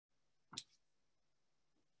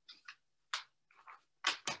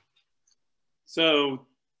So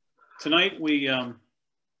tonight we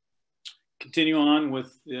continue on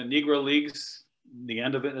with the Negro Leagues, the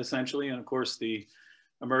end of it essentially, and of course the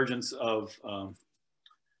emergence of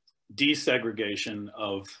desegregation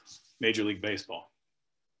of Major League Baseball.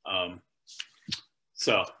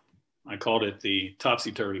 So I called it the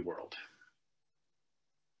topsy-turvy world.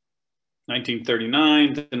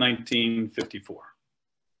 1939 to 1954.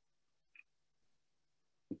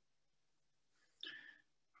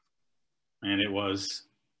 And it was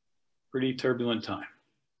a pretty turbulent time.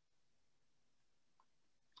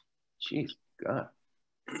 Jeez, God.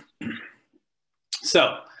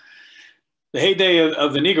 So the heyday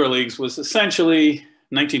of the Negro Leagues was essentially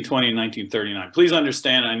 1920 and 1939. Please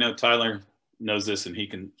understand, I know Tyler knows this and he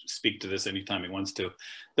can speak to this anytime he wants to,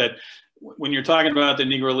 that when you're talking about the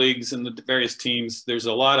Negro Leagues and the various teams, there's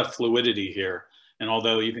a lot of fluidity here. And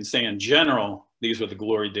although you can say in general, these were the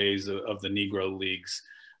glory days of the Negro Leagues,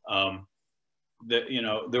 that, you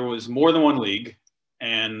know, there was more than one league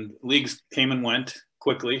and leagues came and went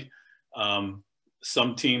quickly.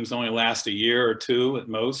 Some teams only last a year or two at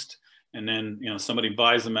most. And then, you know, somebody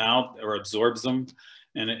buys them out or absorbs them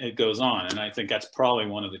and it goes on. And I think that's probably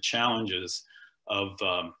one of the challenges of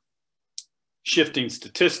shifting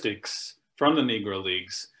statistics from the Negro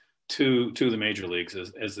Leagues to the major leagues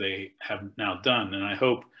as they have now done. And I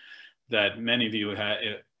hope that many of you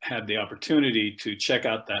had the opportunity to check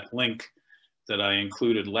out that link that I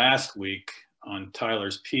included last week on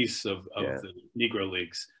Tyler's piece of the Negro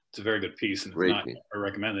Leagues. It's a very good piece, and if not, I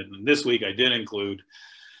recommend it. And this week I did include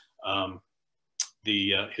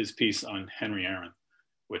his piece on Henry Aaron,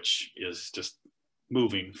 which is just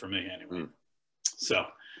moving for me anyway. So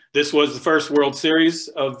this was the first World Series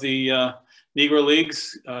of the Negro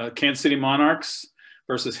Leagues, Kansas City Monarchs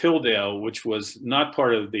versus Hilldale, which was not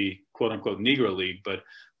part of the quote unquote Negro League, but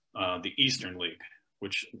the Eastern League,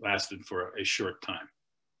 which lasted for a short time.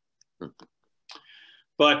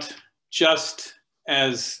 But just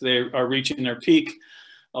as they are reaching their peak,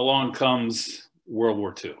 along comes World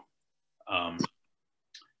War II.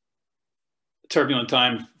 Turbulent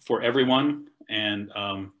time for everyone, and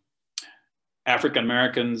African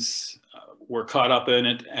Americans were caught up in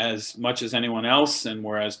it as much as anyone else, and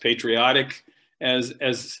were as patriotic as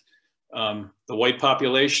the white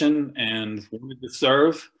population, and wanted to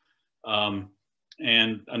serve.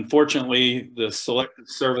 And unfortunately, the Selective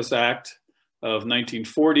Service Act of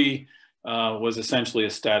 1940 was essentially a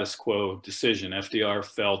status quo decision. FDR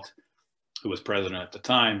felt, who was president at the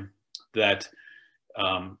time, that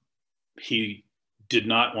he did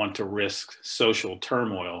not want to risk social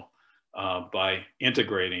turmoil by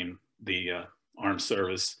integrating the armed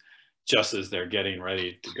service just as they're getting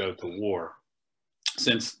ready to go to war.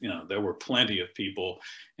 Since, you know, there were plenty of people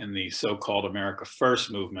in the so-called America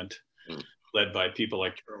First movement, led by people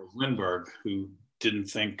like Charles Lindbergh, who didn't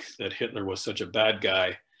think that Hitler was such a bad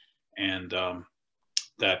guy, and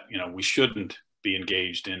that, you know, we shouldn't be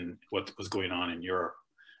engaged in what was going on in Europe,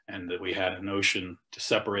 and that we had a notion to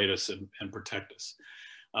separate us and protect us.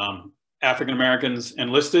 African Americans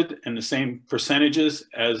enlisted in the same percentages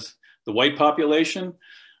as the white population,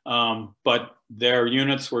 but their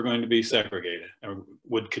units were going to be segregated, or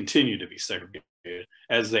would continue to be segregated,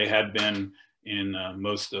 as they had been in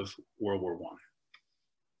most of World War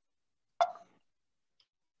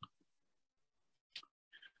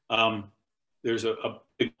I. There's a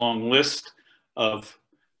big long list of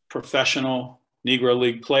professional Negro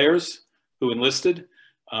League players who enlisted.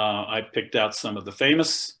 I picked out some of the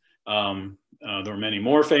famous. There were many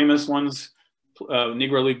more famous ones,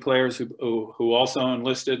 Negro League players who also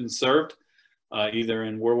enlisted and served, either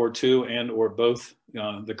in World War II and or both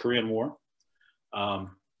the Korean War.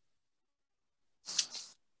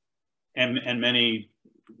 And many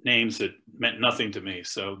names that meant nothing to me.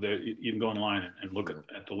 So you can go online and look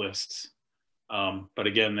at the lists. But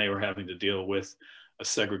again, they were having to deal with a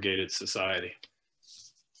segregated society.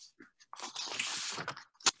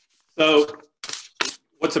 So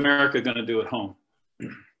what's America going to do at home?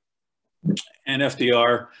 And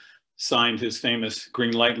FDR signed his famous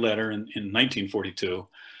green light letter in 1942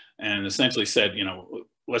 and essentially said, you know,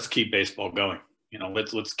 let's keep baseball going. You know,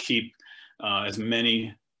 let's keep as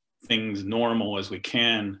many things normal as we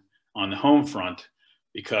can on the home front,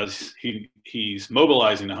 because he's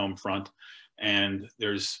mobilizing the home front, and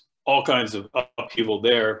there's all kinds of upheaval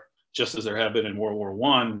there, just as there have been in World War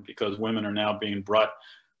I, because women are now being brought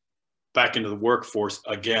back into the workforce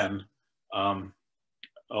again.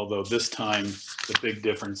 Although this time the big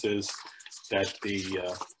difference is that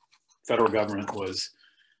the federal government was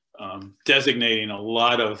designating a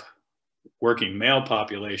lot of working male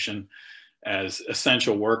population as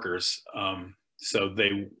essential workers. So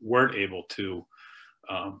they weren't able to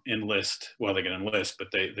enlist. Well, they could enlist,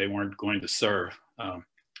 but they weren't going to serve.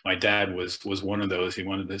 My dad was one of those. He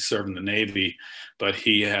wanted to serve in the Navy, but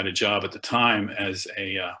he had a job at the time as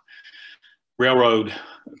a railroad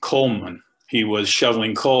coalman. He was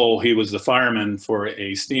shoveling coal. He was the fireman for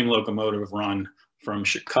a steam locomotive run from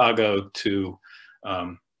Chicago to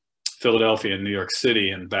Philadelphia and New York City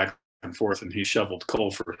and back and forth. And he shoveled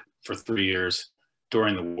coal for 3 years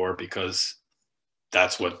during the war because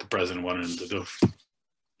that's what the president wanted him to do.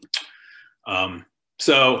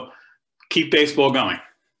 So keep baseball going.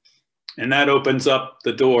 And that opens up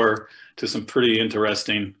the door to some pretty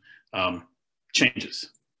interesting changes.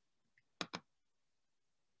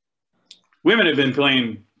 Women have been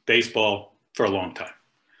playing baseball for a long time.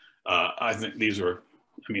 I think there's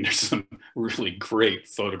some really great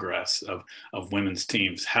photographs of women's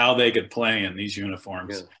teams. How they could play in these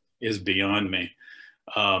uniforms is beyond me.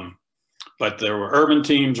 But there were urban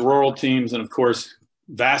teams, rural teams, and of course,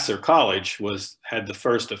 Vassar College had the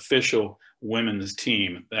first official women's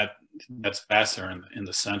team. That's Vassar in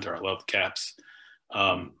the center. I love the Caps.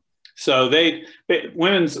 So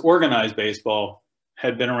women's organized baseball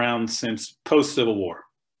had been around since post-Civil War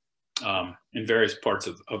in various parts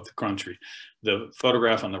of the country. The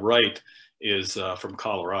photograph on the right is from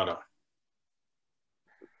Colorado.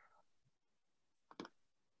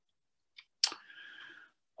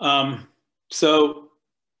 So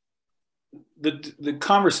the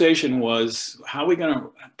conversation was, how are we going to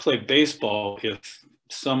play baseball if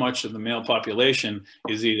so much of the male population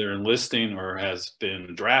is either enlisting or has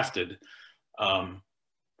been drafted?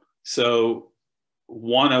 So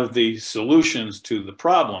one of the solutions to the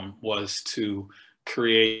problem was to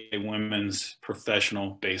create a women's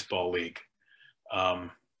professional baseball league.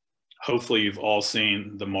 Hopefully you've all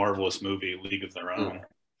seen the marvelous movie League of Their Own.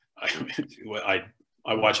 I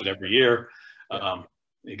watch it every year.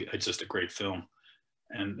 It's just a great film.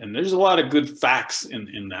 And there's a lot of good facts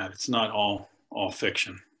in that. It's not all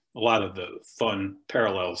fiction. A lot of the fun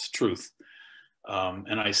parallels truth.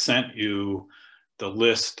 And I sent you the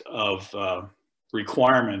list of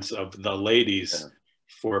requirements of the ladies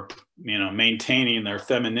for maintaining their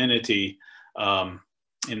femininity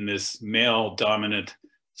in this male dominant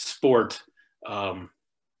sport, and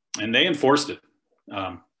they enforced it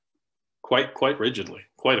quite rigidly,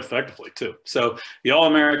 quite effectively too. So the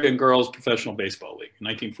All-American Girls Professional Baseball League,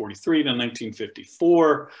 1943 to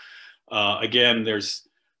 1954. Again, there's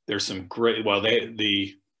some great. Well,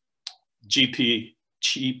 the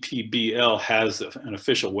GPBL has an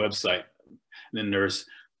official website. And then there's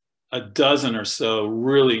a dozen or so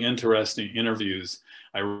really interesting interviews.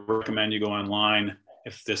 I recommend you go online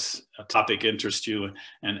if this topic interests you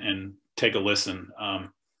and take a listen.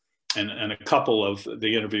 And a couple of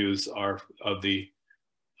the interviews are of the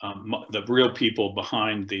real people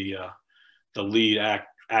behind the lead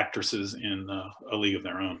actresses in A League of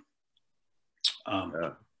Their Own.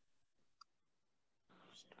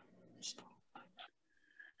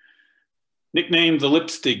 Nicknamed the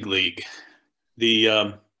Lipstick League.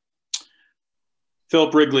 The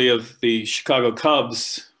Philip Wrigley of the Chicago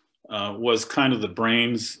Cubs was kind of the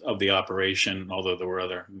brains of the operation, although there were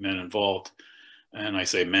other men involved, and I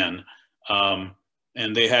say men.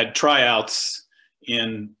 And they had tryouts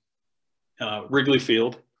in Wrigley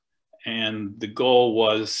Field, and the goal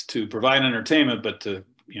was to provide entertainment, but to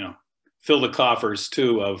fill the coffers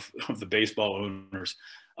too of the baseball owners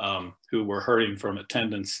who were hurting from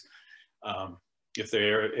attendance. If they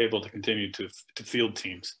are able to continue to field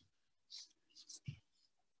teams.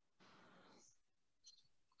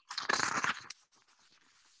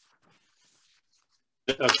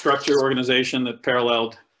 A structure organization that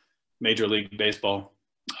paralleled Major League Baseball,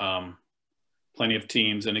 plenty of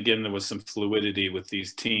teams. And again, there was some fluidity with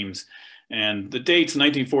these teams. And the dates,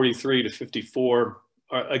 1943 to 54,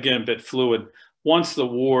 are again a bit fluid. Once the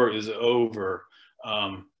war is over,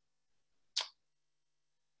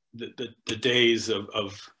 the days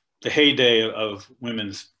of the heyday of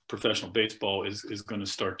women's professional baseball is going to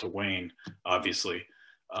start to wane, obviously.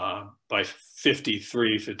 By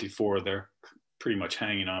 53, 54, they're pretty much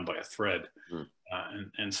hanging on by a thread.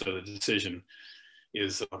 And so the decision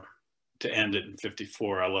is to end it in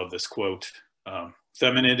 54. I love this quote.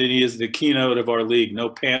 Femininity is the keynote of our league. No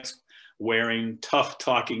pants wearing, tough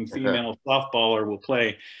talking female softballer will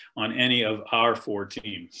play on any of our 4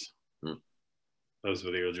 teams. Those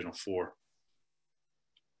were the original 4.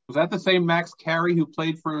 Was that the same Max Carey who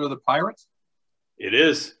played for the Pirates? It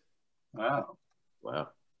is. Wow.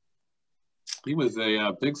 He was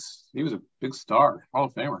a big star, Hall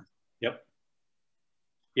of Famer. Yep.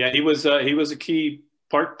 Yeah, he was a key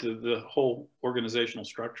part to the whole organizational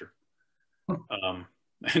structure. Um,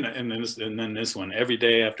 and then this one, every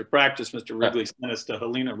day after practice, Mr. Wrigley sent us to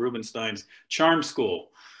Helena Rubinstein's charm school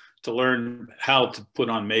to learn how to put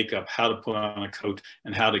on makeup, how to put on a coat,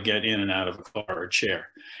 and how to get in and out of a car or a chair.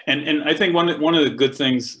 And I think one of the good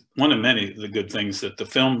things, one of many of the good things that the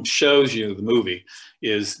film shows you, the movie,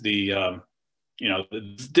 is the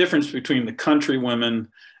the difference between the country women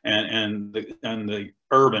and the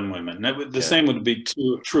urban women. The same would be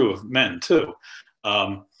true of men too.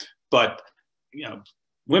 But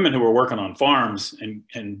women who were working on farms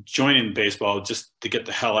and joining baseball just to get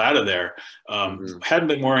the hell out of there hadn't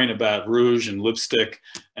been worrying about rouge and lipstick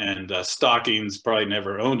and stockings. Probably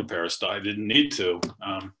never owned a pair of stockings. Didn't need to.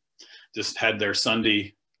 Just had their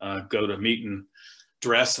Sunday go to meeting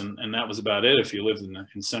dress, and that was about it if you lived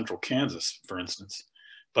in central Kansas, for instance.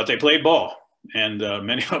 But they played ball, and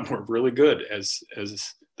many of them were really good, as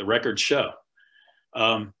the records show.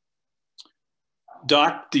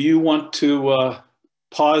 Doc, do you want to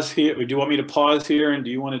pause here? Do you want me to pause here, and do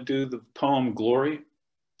you want to do the poem Glory?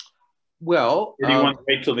 Well, or do you want to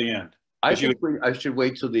wait till the end? I think I should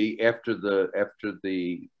wait till after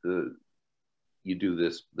the you do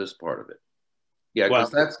this part of it. Yeah, because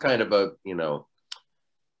that's kind of a,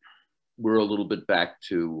 we're a little bit back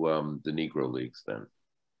to the Negro Leagues then.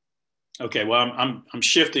 Okay, well, I'm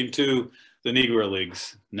shifting to the Negro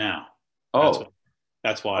Leagues now.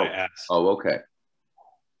 That's why I asked. Oh, okay.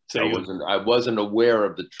 So I wasn't aware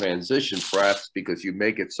of the transition, perhaps because you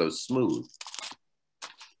make it so smooth.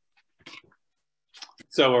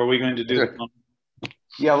 So are we going to do?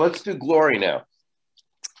 Yeah, let's do Glory now.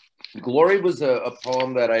 Glory was a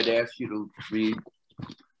poem that I'd asked you to read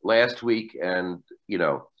last week, and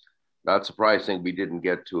not surprising we didn't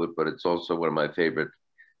get to it, but it's also one of my favorite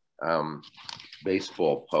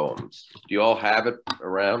baseball poems. Do you all have it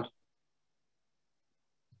around?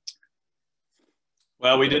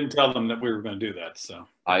 Well, we didn't tell them that we were going to do that, so.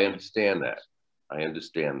 I understand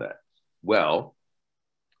that. Well,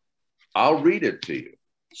 I'll read it to you.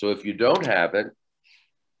 So if you don't have it,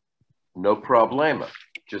 no problema.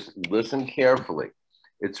 Just listen carefully.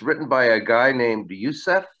 It's written by a guy named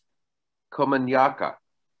Yusef Komanyaka,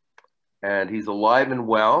 and he's alive and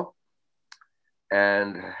well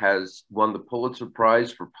and has won the Pulitzer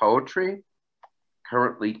Prize for poetry,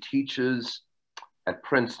 currently teaches at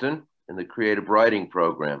Princeton in the creative writing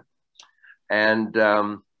program, and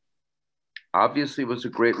obviously was a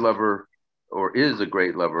great lover, or is a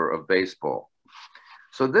great lover of baseball.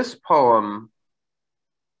 So this poem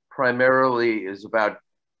primarily is about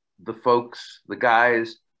the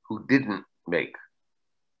guys who didn't make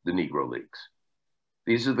the Negro Leagues.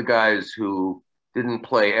 These are the guys who didn't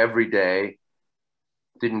play every day,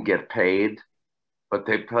 didn't get paid, but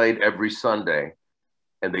they played every Sunday,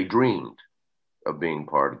 and they dreamed of being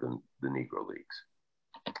part of the Negro Leagues.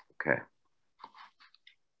 Okay.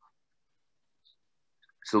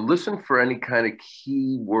 So listen for any kind of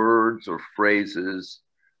key words or phrases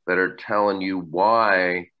that are telling you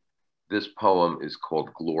why this poem is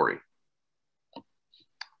called Glory.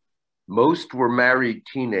 Most were married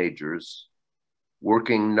teenagers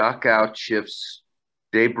working knockout shifts,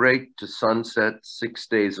 daybreak to sunset, 6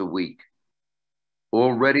 days a week.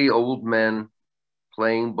 Already old men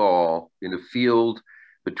playing ball in a field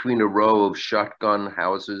between a row of shotgun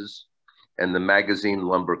houses and the magazine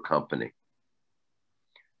lumber company.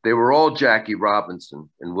 They were all Jackie Robinson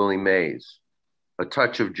and Willie Mays, a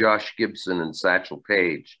touch of Josh Gibson and Satchel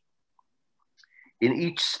Paige. In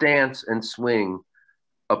each stance and swing,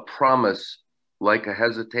 a promise like a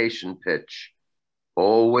hesitation pitch,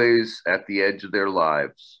 always at the edge of their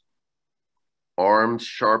lives, arms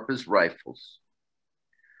sharp as rifles.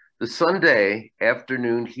 The Sunday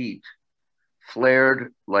afternoon heat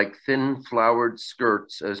flared like thin flowered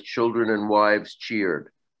skirts as children and wives cheered.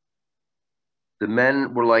 The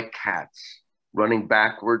men were like cats, running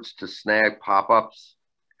backwards to snag pop-ups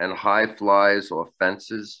and high flies off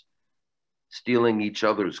fences, stealing each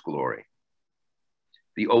other's glory.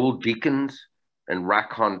 The old deacons and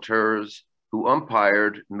raconteurs who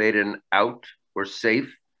umpired made an out or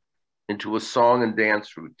safe into a song and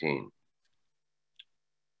dance routine.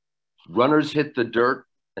 Runners hit the dirt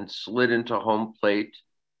and slid into home plate,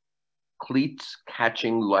 cleats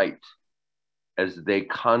catching light as they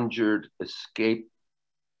conjured escape,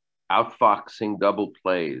 outfoxing double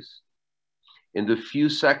plays. In the few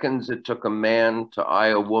seconds it took a man to eye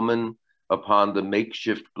a woman upon the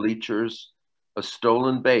makeshift bleachers, a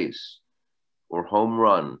stolen base or home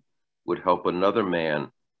run would help another man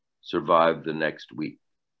survive the next week.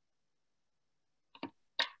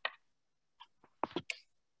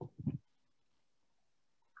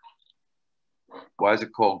 Why is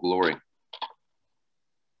it called Glory?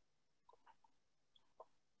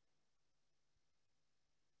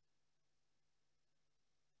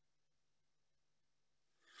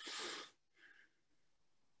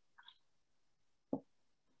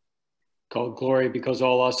 called glory because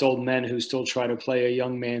all us old men who still try to play a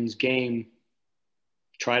young man's game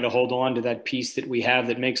try to hold on to that piece that we have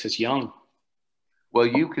that makes us young. Well,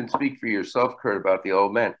 you can speak for yourself, Kurt, about the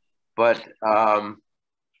old men, but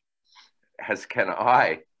as can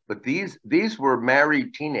I. But these were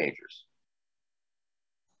married teenagers,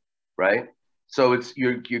 right? So it's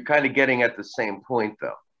you're kind of getting at the same point,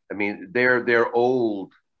 though. I mean, they're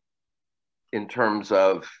old in terms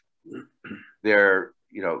of their,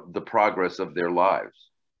 you know, the progress of their lives.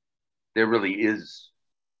 There really is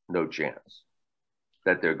no chance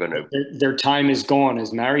that they're going to. Their time is gone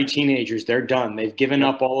as married teenagers. They're done. They've given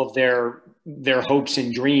up all of their hopes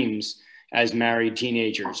and dreams as married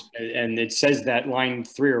teenagers. And it says that line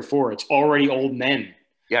 3 or 4, it's already old men.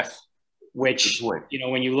 Yes. Which, you know,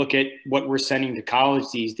 when you look at what we're sending to college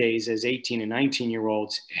these days as 18 and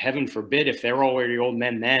 19-year-olds, heaven forbid, if they're already old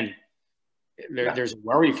men then, there's a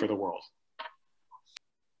worry for the world.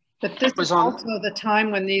 But this is also the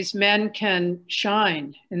time when these men can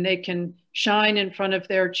shine, and they can shine in front of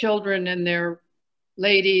their children and their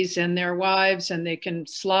ladies and their wives, and they can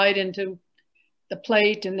slide into the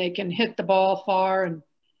plate and they can hit the ball far. And,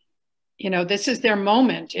 you know, this is their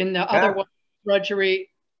moment in the otherwise drudgery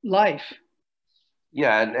life.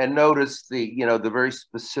 Yeah, and notice the, you know, the very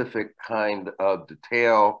specific kind of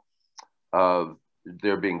detail of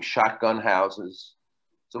there being shotgun houses.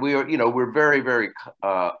 So we are, you know, we're very, very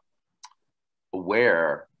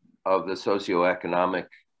aware of the socioeconomic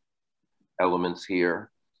elements here.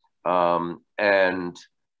 And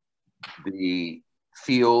the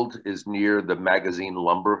field is near the Magazine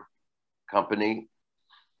Lumber Company.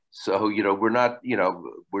 So, you know, we're not, you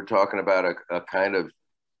know, we're talking about a kind of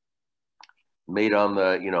made on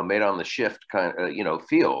the shift kind of, you know,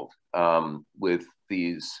 field with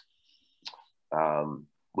these,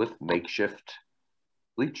 with makeshift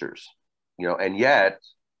bleachers, you know, and yet,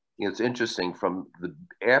 you know, it's interesting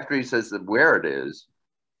after he says that where it is,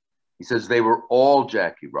 he says they were all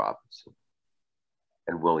Jackie Robinson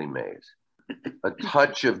and Willie Mays, a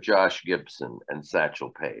touch of Josh Gibson and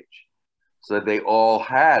Satchel Paige. So they all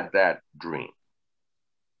had that dream.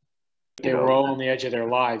 They were all on the edge of their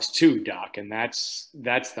lives too, Doc, and that's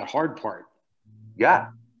the hard part. Yeah,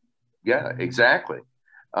 exactly.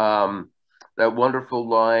 That wonderful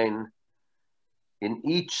line, in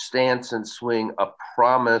each stance and swing, a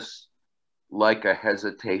promise like a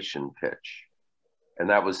hesitation pitch. And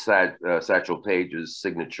that was Satchel Paige's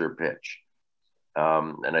signature pitch.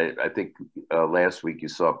 And I think last week you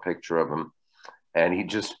saw a picture of him, and he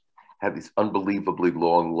just had these unbelievably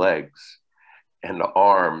long legs and the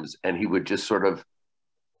arms, and he would just sort of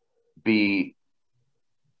be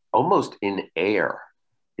almost in air,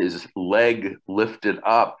 his leg lifted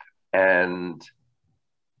up, and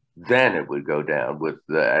then it would go down with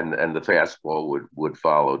and the fastball would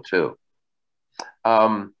follow too.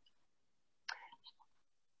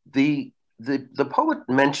 The poet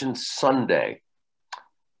mentions Sunday,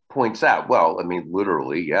 points out, well, I mean,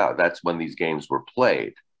 literally, yeah, that's when these games were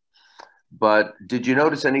played. But did you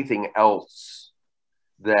notice anything else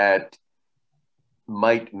that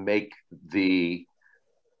might make the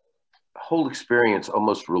whole experience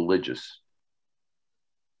almost religious?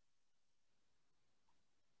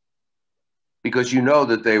 Because you know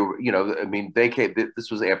that they were, you know, I mean, they came,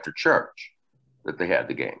 this was after church that they had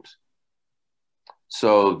the games.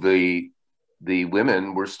 So the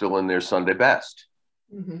women were still in their Sunday best.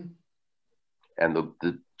 Mm-hmm. And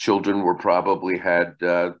the children were probably had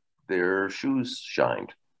their shoes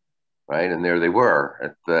shined, right? And there they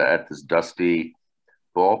were at this dusty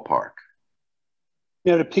ballpark.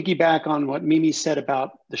 You know, to piggyback on what Mimi said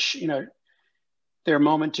about you know, their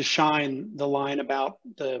moment to shine, the line about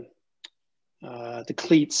the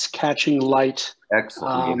cleats catching light.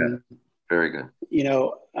 Excellent. Yeah. Very good. You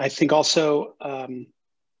know, I think also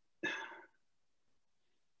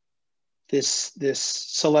this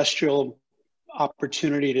celestial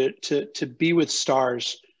opportunity to be with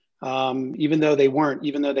stars, even though they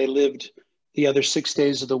lived the other 6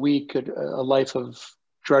 days of the week, a life of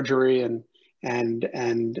drudgery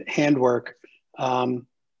and handwork. You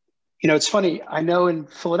know, it's funny. I know in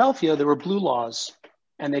Philadelphia there were blue laws,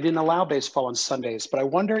 and they didn't allow baseball on Sundays. But I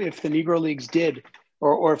wonder if the Negro Leagues did,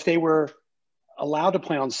 or if they were allowed to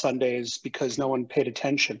play on Sundays because no one paid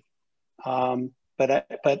attention. But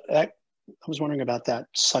I was wondering about that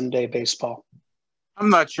Sunday baseball. I'm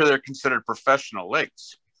not sure they're considered professional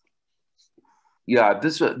leagues. Yeah,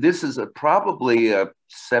 this is probably a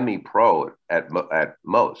semi-pro at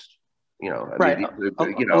most. You know, right. I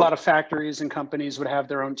mean, a lot of factories and companies would have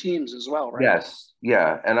their own teams as well, right? Yes,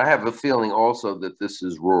 yeah, and I have a feeling also that this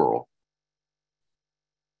is rural.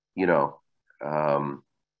 You know,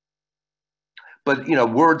 But, you know,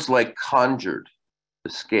 words like conjured,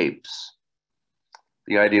 escapes,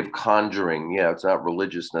 the idea of conjuring, yeah, it's not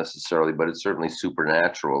religious necessarily, but it's certainly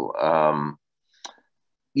supernatural.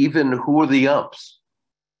 Even who are the umps?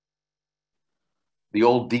 The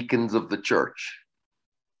old deacons of the church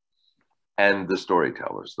and the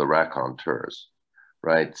storytellers, the raconteurs,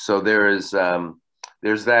 right? So there's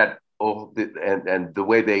that, and the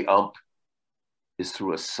way they ump is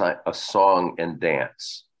through a song and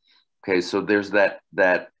dance. Okay, so there's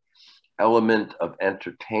that element of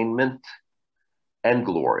entertainment and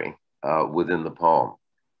glory within the poem.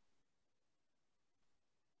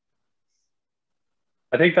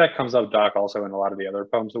 I think that comes up, Doc, also in a lot of the other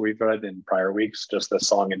poems that we've read in prior weeks, just the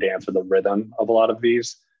song and dance or the rhythm of a lot of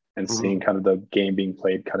these, and seeing kind of the game being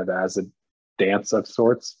played kind of as a dance of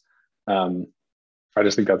sorts. I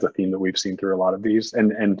just think that's a theme that we've seen through a lot of these.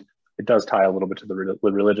 And it does tie a little bit to the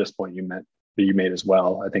religious point that you made as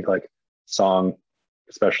well. I think like song,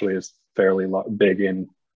 especially, is fairly big in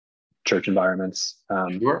church environments.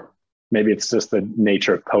 Sure. Maybe it's just the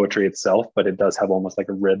nature of poetry itself, but it does have almost like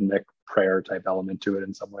a rhythmic prayer type element to it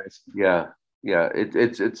in some ways. Yeah,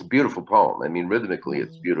 it's a beautiful poem. I mean, rhythmically,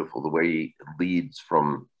 it's beautiful. The way he leads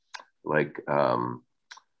from like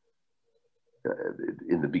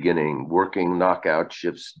in the beginning, working knockout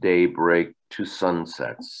shifts, daybreak to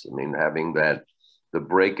sunsets. I mean, having that the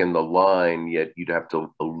break in the line, yet you'd have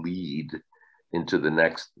to lead into the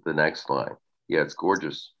next line. Yeah, it's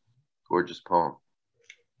gorgeous, gorgeous poem.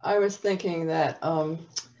 I was thinking that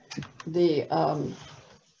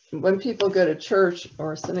when people go to church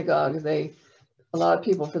or synagogue, a lot of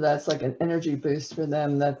people, for that, it's like an energy boost for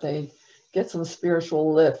them, that they get some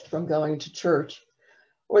spiritual lift from going to church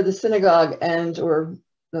or the synagogue or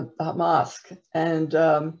the mosque. And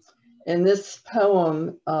in this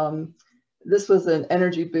poem, this was an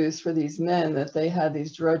energy boost for these men, that they had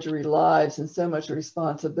these drudgery lives and so much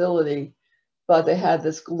responsibility, but they had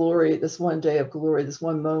this glory, this one day of glory, this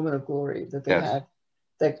one moment of glory that they had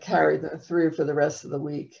that carried them through for the rest of the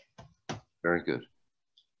week. Very good.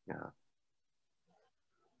 Yeah.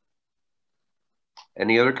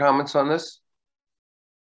 Any other comments on this?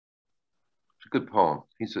 It's a good poem.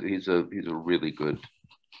 He's a really good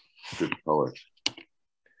poet.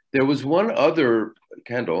 There was one other,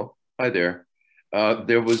 Kendall, hi there.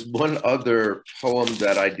 There was one other poem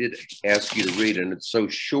that I did ask you to read, and it's so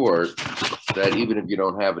short that even if you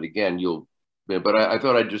don't have it again, but I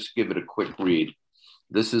thought I'd just give it a quick read.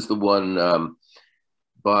 This is the one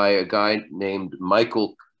by a guy named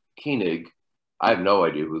Michael Koenig. I have no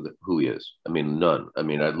idea who he is. I mean, none. I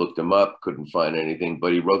mean, I looked him up, couldn't find anything,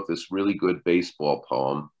 but he wrote this really good baseball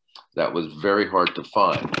poem that was very hard to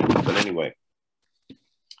find. But anyway,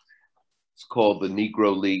 it's called The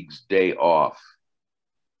Negro Leagues Day Off.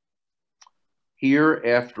 Here,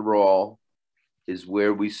 after all, is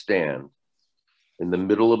where we stand, in the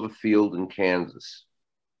middle of a field in Kansas,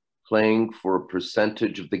 playing for a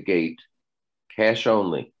percentage of the gate, cash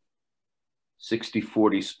only,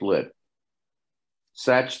 60-40 split.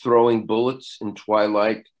 Satch throwing bullets in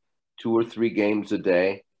twilight, 2 or 3 games a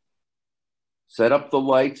day. Set up the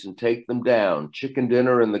lights and take them down. Chicken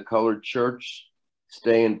dinner in the colored church,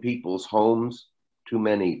 stay in people's homes, 2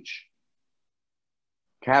 men each.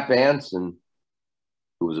 Cap Anson,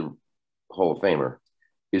 who was a Hall of Famer,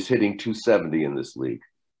 is hitting .270 in this league,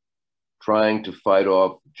 trying to fight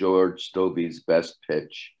off George Stovey's best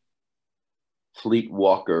pitch. Fleet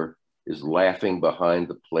Walker is laughing behind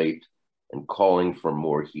the plate and calling for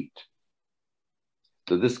more heat.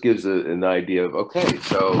 So this gives an idea of, okay,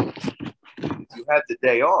 so if you had the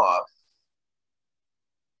day off,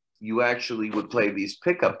 you actually would play these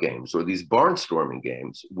pickup games or these barnstorming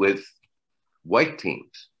games with white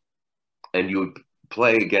teams. And you would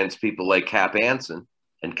play against people like Cap Anson.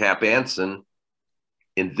 And Cap Anson,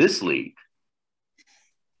 in this league,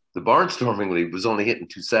 the barnstorming league, was only hitting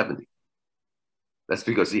 .270. That's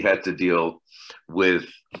because he had to deal with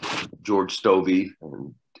George Stovey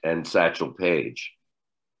and Satchel Paige.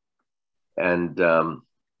 And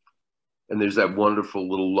there's that wonderful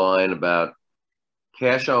little line about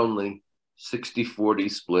cash only, 60-40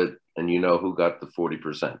 split, and you know who got the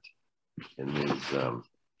 40% in these,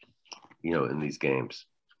 in these games.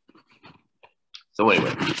 So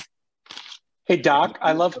anyway. Hey, Doc,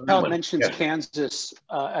 I love how it mentions Kansas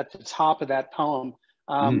at the top of that poem,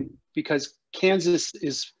 because Kansas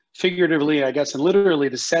is figuratively, I guess, and literally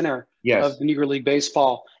the center of the Negro League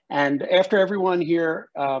baseball. And after everyone here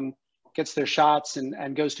gets their shots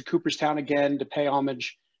and goes to Cooperstown again to pay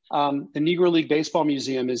homage, the Negro League Baseball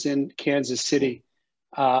Museum is in Kansas City.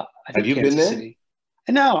 Have you been there?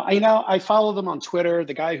 No, I follow them on Twitter.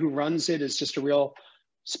 The guy who runs it is just a real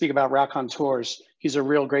speak about raconteurs. He's a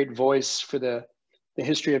real great voice for the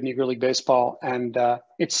history of Negro League baseball, and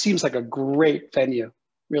it seems like a great venue.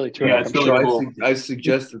 Really terrific. Yeah, it's really cool. I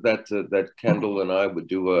suggested that Kendall and I would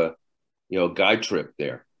do a guide trip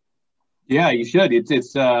there. Yeah, you should.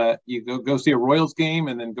 It's you go see a Royals game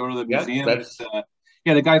and then go to the museum.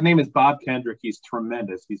 Yeah, the guy's name is Bob Kendrick. He's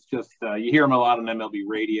tremendous. He's just you hear him a lot on MLB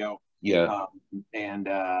radio. Yeah, and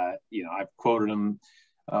I've quoted him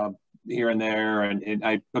here and there, and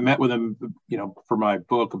I met with him, for my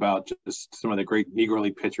book about just some of the great Negro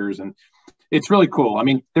League pitchers, and it's really cool. I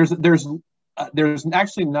mean, there's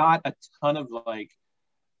actually not a ton of like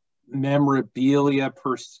memorabilia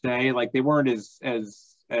per se. Like they weren't as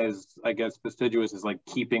I guess fastidious as like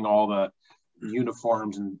keeping all the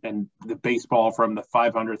uniforms and the baseball from the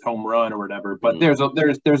 500th home run or whatever. But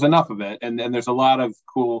there's enough of it, and there's a lot of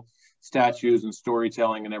cool statues and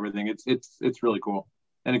storytelling and everything. It's really cool,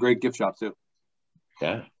 and a great gift shop too.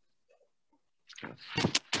 Yeah.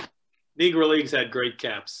 Negro Leagues had great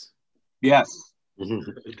caps. Yes.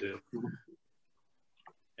 They do.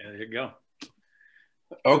 Yeah, there you go.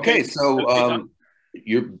 Okay, so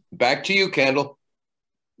you're back to you, Kendall.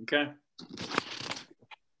 Okay.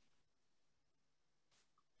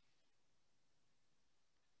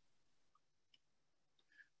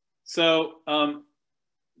 So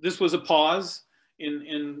this was a pause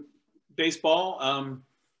in baseball,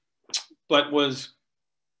 but was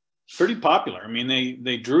pretty popular. I mean,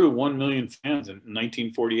 they drew 1 million fans in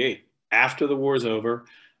 1948 after the war's over,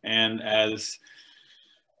 and as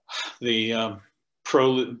the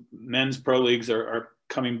men's pro leagues are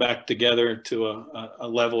coming back together to a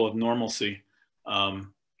level of normalcy.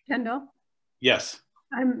 Kendall? Yes.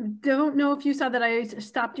 I don't know if you saw that I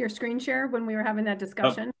stopped your screen share when we were having that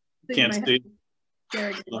discussion. Oh, can't see.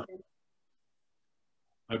 Oh.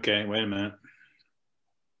 Okay, wait a minute.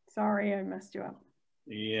 Sorry, I messed you up.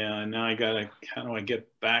 Yeah, now I gotta, how do I get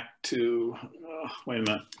back to, wait a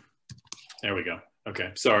minute. There we go.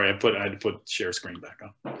 Okay, sorry, I had to put share screen back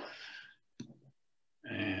on.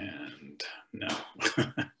 And no,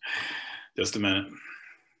 just a minute.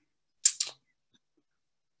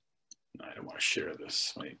 I don't want to share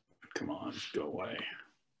this. Wait, come on, go away.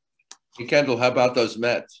 Hey, Kendall, how about those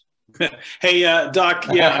Mets? Hey, Doc,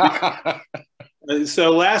 yeah.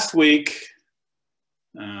 So last week,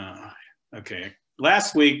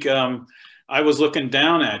 last week I was looking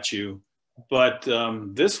down at you, but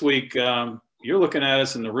this week you're looking at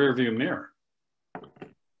us in the rearview mirror.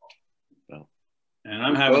 And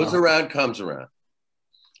I'm having goes around, comes around.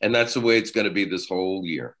 And that's the way it's going to be this whole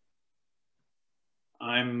year.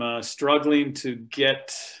 I'm struggling to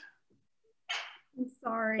get I'm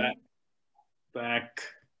sorry. Back.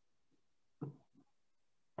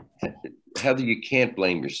 Heather, you can't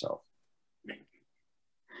blame yourself.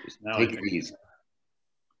 Just take it easy.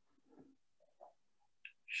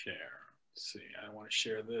 Share. Let's see, I don't want to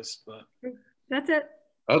share this, but that's it.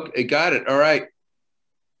 Okay, got it. All right.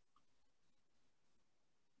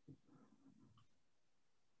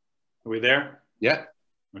 Are we there? Yeah.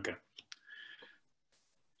 Okay.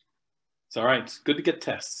 It's all right. It's good to get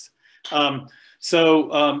tests.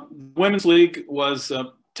 Women's league was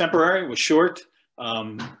temporary, was short.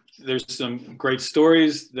 There's some great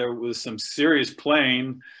stories. There was some serious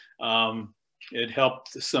playing. It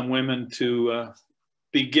helped some women to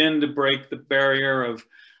begin to break the barrier of,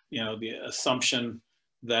 the assumption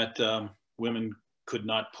that women could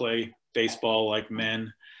not play baseball like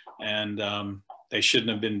men, and they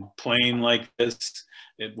shouldn't have been playing like this.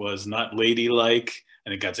 It was not ladylike. I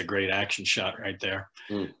think that's a great action shot right there.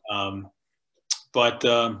 But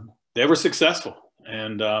they were successful,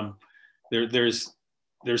 and there's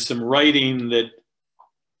some writing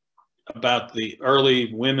about the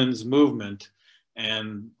early women's movement,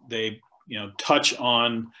 and they touch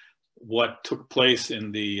on what took place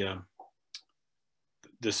in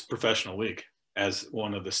this professional league as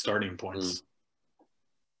one of the starting points.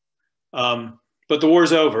 But the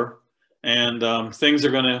war's over, and things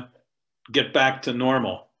are going to get back to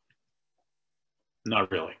normal.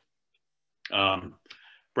 Not really.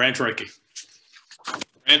 Branch Rickey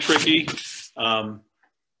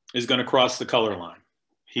is going to cross the color line.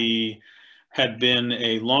 He had been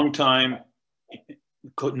a long time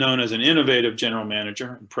known as an innovative general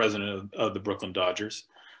manager and president of the Brooklyn Dodgers.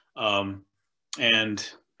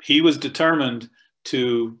 And he was determined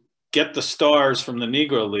to get the stars from the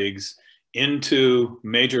Negro Leagues into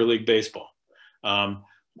Major League Baseball,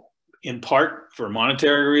 in part for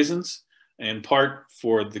monetary reasons, in part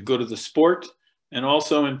for the good of the sport, and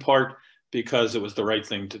also in part because it was the right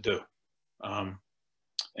thing to do.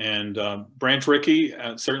 Branch Rickey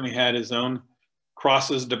certainly had his own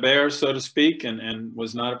crosses de bear, so to speak, and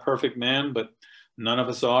was not a perfect man, but none of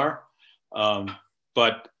us are.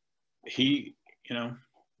 But he, you know,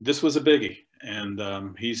 this was a biggie, and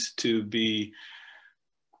he's to be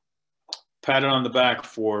patted on the back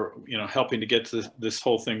for, you know, helping to get this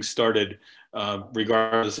whole thing started,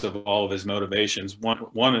 regardless of all of his motivations. A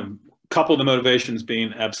couple of the motivations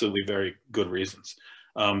being absolutely very good reasons.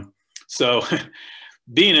 So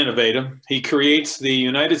being innovative, he creates the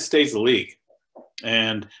United States League.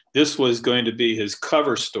 And this was going to be his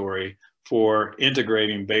cover story for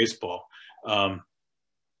integrating baseball.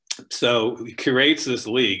 So he creates this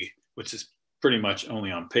league, which is pretty much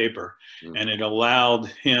only on paper, and it allowed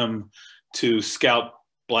him to scout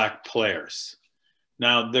black players.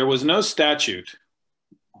 Now, there was no statute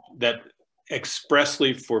that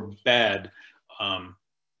expressly forbade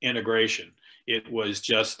integration. It was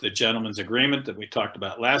just the gentleman's agreement that we talked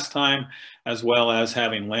about last time, as well as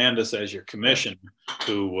having Landis as your commission,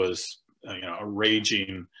 who was, you know, a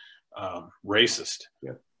raging racist.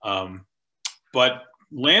 Yeah. But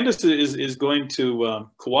Landis is going to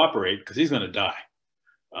cooperate because he's going to die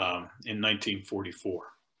in 1944.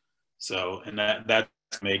 So, and that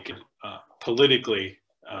make it politically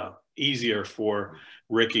easier for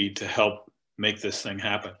Ricky to help make this thing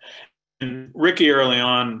happen. And Ricky early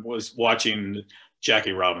on was watching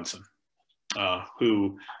Jackie Robinson,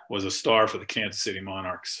 who was a star for the Kansas City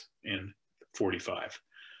Monarchs in '45.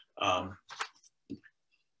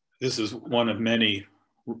 This is one of many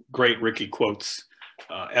great Ricky quotes.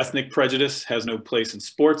 Ethnic prejudice has no place in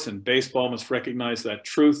sports, and baseball must recognize that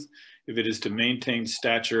truth if it is to maintain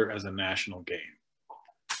stature as a national game.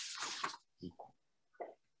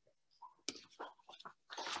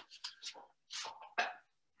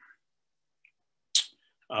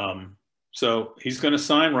 So he's going to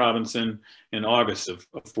sign Robinson in August of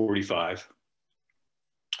 '45.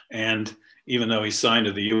 And even though he signed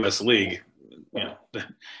to the U.S. League, you know,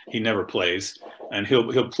 he never plays. And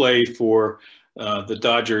he'll play for the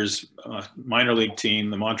Dodgers minor league team,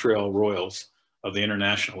 the Montreal Royals of the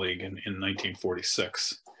International League in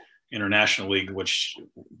 1946. International League, which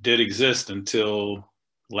did exist until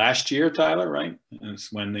last year, Tyler, right? And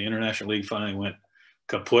it's when the International League finally went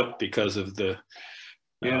kaput because of the...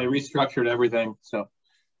 Yeah, they restructured everything. So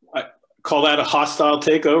I call that a hostile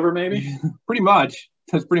takeover, maybe? Pretty much.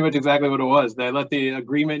 That's pretty much exactly what it was. They let the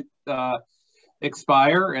agreement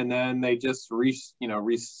expire, and then they just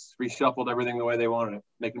reshuffled everything the way they wanted it,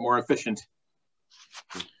 make it more efficient.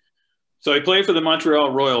 So he played for the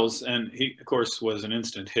Montreal Royals, and he, of course, was an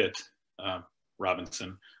instant hit.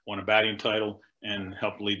 Robinson won a batting title and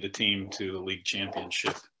helped lead the team to the league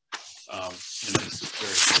championship in his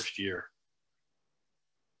very first year.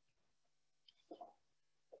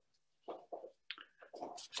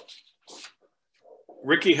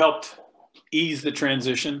 Ricky helped ease the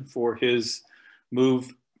transition for his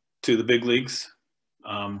move to the big leagues,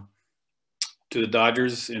 to the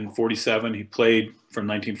Dodgers in '47. He played from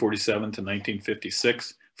 1947 to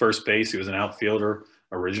 1956. First base, he was an outfielder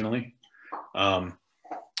originally.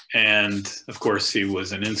 And of course, he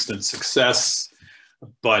was an instant success,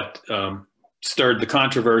 but stirred the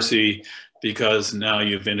controversy because now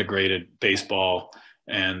you've integrated baseball,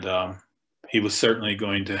 and he was certainly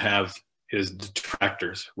going to have his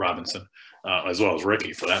detractors, Robinson, as well as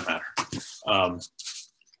Ricky, for that matter.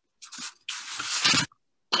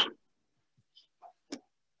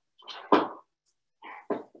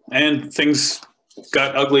 And things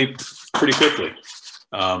got ugly pretty quickly.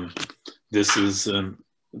 This is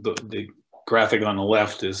the graphic on the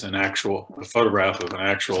left is a photograph of an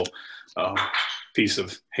actual piece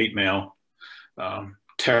of hate mail,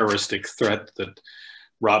 terroristic threat that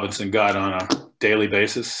Robinson got on a daily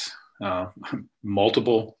basis.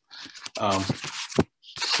 Multiple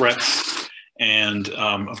threats, and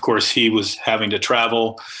of course he was having to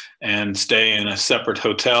travel and stay in a separate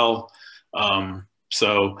hotel.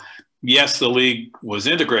 So yes, the league was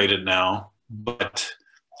integrated now, but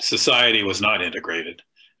society was not integrated.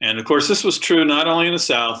 And of course this was true not only in the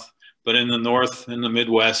South, but in the North, in the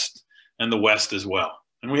Midwest, and the West as well.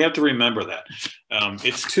 And we have to remember that.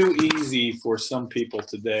 It's too easy for some people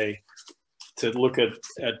today to look at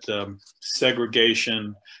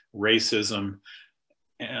segregation, racism,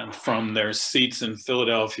 and from their seats in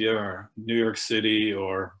Philadelphia or New York City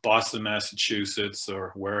or Boston, Massachusetts,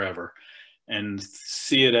 or wherever, and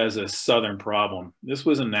see it as a Southern problem. This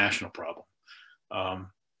was a national problem.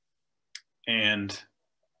 And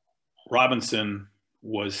Robinson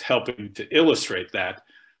was helping to illustrate that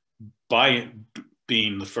by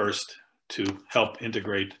being the first to help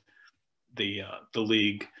integrate the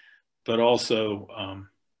league, but also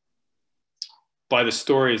by the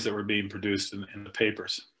stories that were being produced in the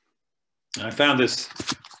papers. And I found this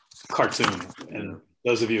cartoon, and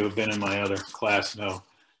those of you who have been in my other class know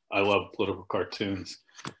I love political cartoons.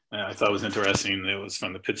 And I thought it was interesting. It was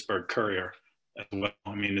from the Pittsburgh Courier as well.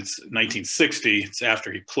 I mean, it's 1960. It's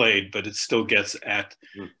after he played, but it still gets at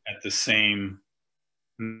the same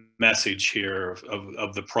message here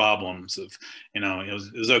of the problems of, you know, it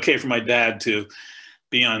was okay for my dad to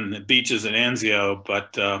be on the beaches at Anzio,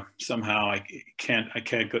 but somehow he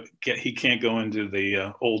can't go into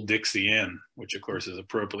the Old Dixie Inn, which of course is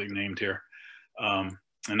appropriately named here.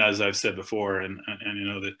 And as I've said before, and you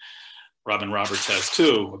know that Robin Roberts has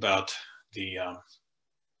too, about the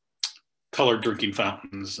colored drinking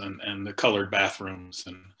fountains and the colored bathrooms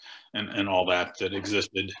and all that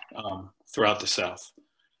existed throughout the South.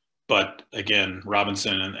 But again,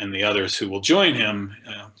 Robinson and the others who will join him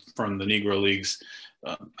from the Negro Leagues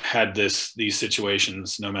had these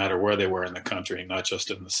situations no matter where they were in the country, not just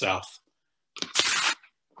in the South.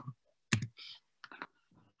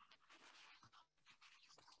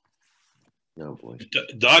 Oh boy.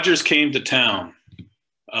 Dodgers came to town.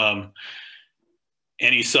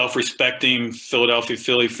 Any self-respecting Philadelphia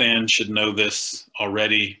Philly fan should know this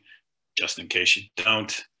already, just in case you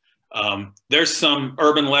don't. There's some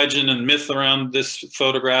urban legend and myth around this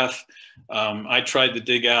photograph. I tried to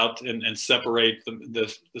dig out and separate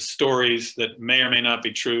the stories that may or may not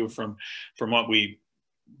be true from what we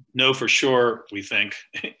know for sure we think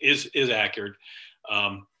is accurate.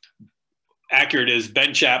 Accurate is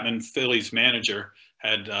Ben Chapman, Philly's manager,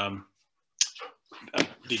 had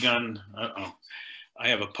begun. I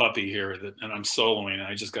have a puppy here and I'm soloing.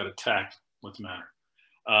 I just got attacked. What's the matter?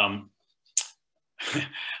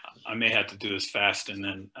 I may have to do this fast and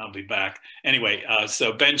then I'll be back. Anyway,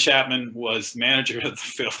 so Ben Chapman was manager of the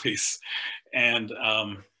Phillies, and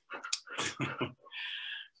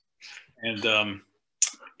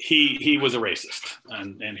he was a racist.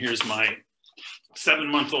 And here's my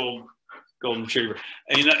 7-month-old golden retriever.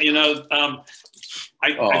 And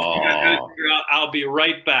I'll be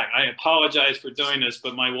right back. I apologize for doing this,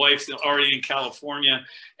 but my wife's already in California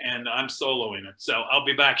and I'm soloing it. So I'll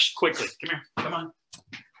be back quickly. Come here, come on.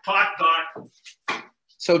 Talk.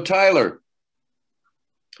 So Tyler,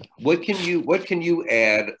 what can you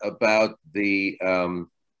add about the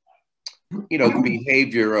the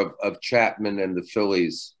behavior of Chapman and the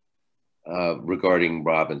Phillies regarding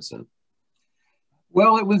Robinson?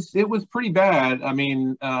 Well, it was pretty bad. I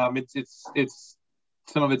mean, it's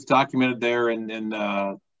some of it's documented there in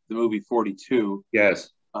the movie 42. Yes.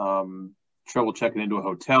 Trouble checking into a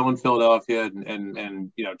hotel in Philadelphia,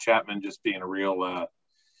 and Chapman just being a real a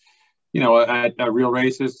real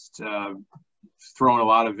racist, throwing a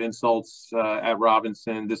lot of insults at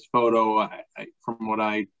Robinson. This photo, from what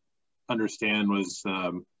I understand, was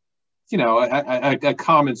a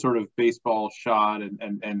common sort of baseball shot,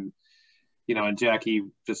 and Jackie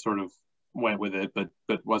just sort of went with it, but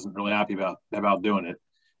wasn't really happy about doing it.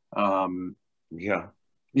 And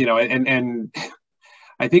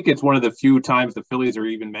I think it's one of the few times the Phillies are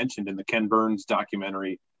even mentioned in the Ken Burns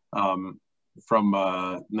documentary from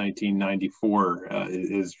 1994.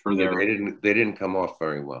 Is for their they didn't come off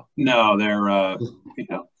very well. No, they're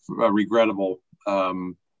regrettable,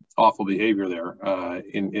 awful behavior there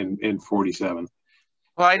in 47.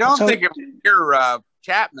 Well, I don't think it was here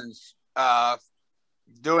Chapman's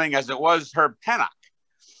doing as it was Herb Pennock,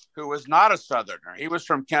 who was not a Southerner. He was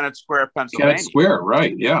from Kennett Square, Pennsylvania. Kennett Square,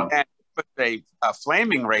 right? Yeah. And he was a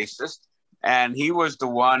flaming racist, and he was the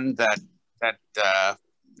one that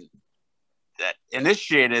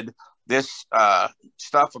initiated this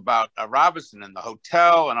stuff about Robinson in the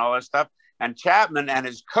hotel and all that stuff. And Chapman and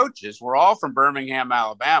his coaches were all from Birmingham,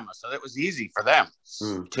 Alabama, so it was easy for them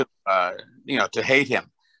to hate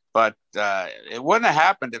him. But it wouldn't have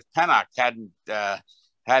happened if Pennock hadn't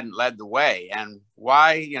led the way. And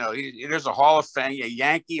why? There's a Hall of Fame, a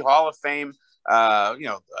Yankee Hall of Fame,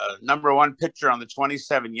 number one pitcher on the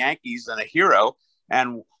 27 Yankees and a hero.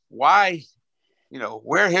 And why?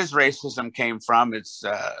 Where his racism came from, it's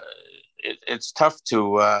tough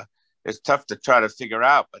to try to figure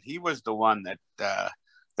out. But he was the one that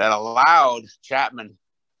allowed Chapman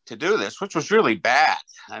to do this, which was really bad.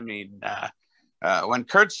 I mean, when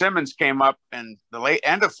Kurt Simmons came up in the late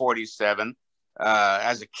end of 47,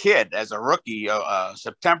 as a kid, as a rookie,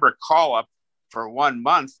 September call up for 1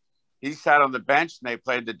 month, he sat on the bench and they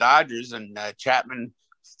played the Dodgers, and Chapman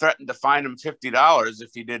threatened to fine him $50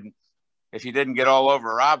 if he didn't get all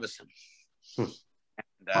over Robinson. And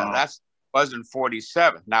that was in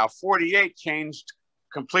 47. Now 48 changed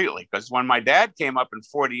completely, because when my dad came up in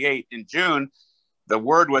 48 in June, the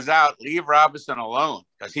word was out, leave Robinson alone,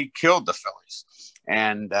 because he killed the Phillies.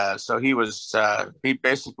 And so he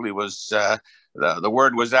basically was, the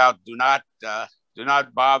word was out, do not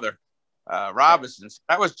bother Robinson. So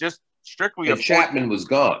that was just strictly and Chapman was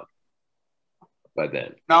gone by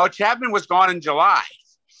then. No, Chapman was gone in July.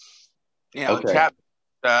 Okay.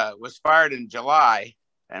 Chapman was fired in July,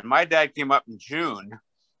 and my dad came up in June.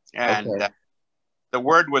 And the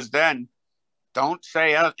word was then, don't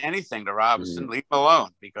say anything to Robinson, leave him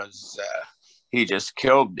alone, because he just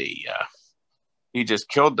killed the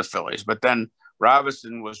Phillies. But then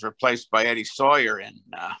Robinson was replaced by Eddie Sawyer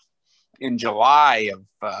in July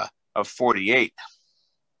of 48.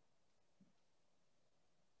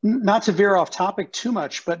 Not to veer off topic too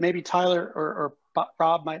much, but maybe Tyler or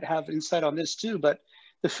Rob might have insight on this too. But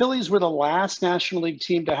the Phillies were the last National League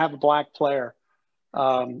team to have a black player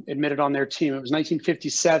admitted on their team. It was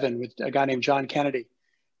 1957 with a guy named John Kennedy.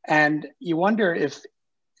 And you wonder if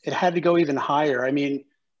it had to go even higher. I mean,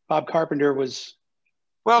 Bob Carpenter was...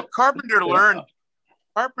 Well, Carpenter learned...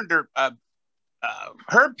 Herb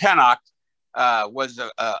Pennock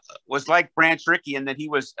was like Branch Rickey in that he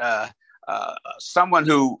was someone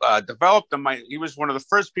who developed he was one of the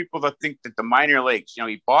first people to think that the minor leagues,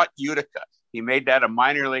 he bought Utica. He made that a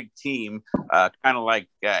minor league team, kind of like,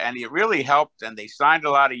 and it really helped. And they signed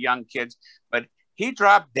a lot of young kids, but he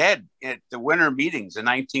dropped dead at the winter meetings in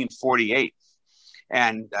 1948.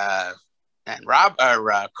 And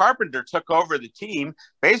Carpenter took over the team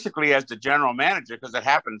basically as the general manager, because it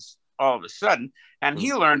happens all of a sudden. And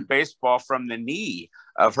he learned baseball from the knee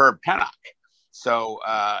of Herb Pennock. So,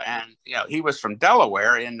 he was from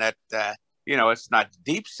Delaware in that, it's not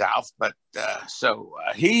deep South, but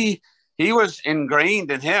he was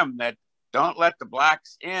ingrained in him that don't let the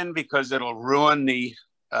blacks in, because it'll ruin the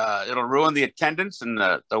attendance, and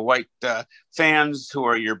the white fans who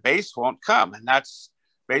are your base won't come. And that's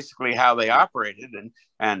basically how they operated.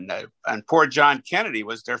 And poor John Kennedy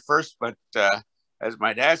was their first, but as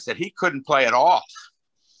my dad said, he couldn't play at all.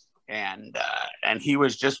 And he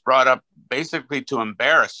was just brought up basically to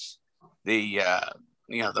embarrass the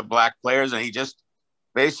black players. And he just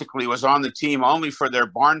basically was on the team only for their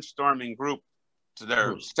barnstorming group to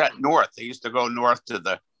their set north. They used to go north to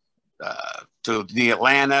the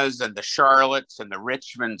Atlantas and the Charlottes and the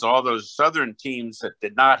Richmonds, all those southern teams that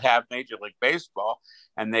did not have Major League Baseball.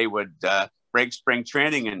 And they would break spring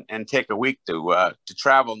training and take a week to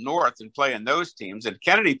travel north and play in those teams. And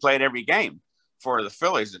Kennedy played every game for the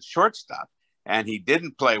Phillies at shortstop, and he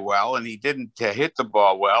didn't play well, and he didn't hit the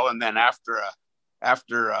ball well. And then after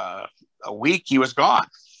a week, he was gone.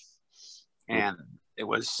 And it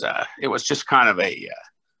was just kind of a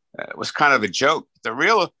joke. The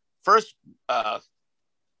real first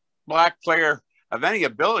black player of any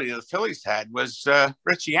ability the Phillies had was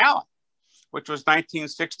Richie Allen, which was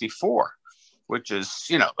 1964, which is,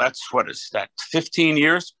 that's 15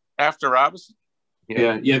 years after Robinson.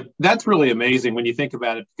 Yeah, that's really amazing when you think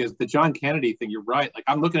about it, because the John Kennedy thing, you're right. Like,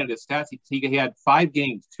 I'm looking at his stats. He had 5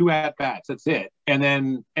 games, 2 at-bats. That's it. And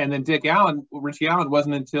then Richie Allen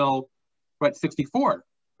wasn't until 64,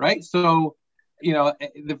 right? So,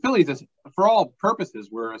 the Phillies, for all purposes,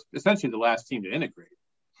 were essentially the last team to integrate.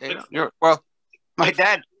 Well, my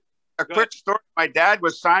dad, a quick story. My dad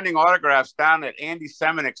was signing autographs down at Andy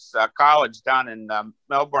Semenuk's college down in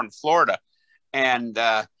Melbourne, Florida. And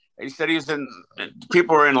he said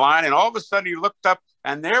people were in line, and all of a sudden he looked up,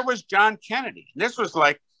 and there was John Kennedy. And this was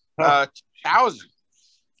like 2000.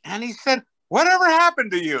 And he said, whatever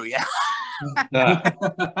happened to you? Yeah.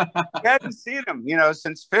 He hadn't seen him,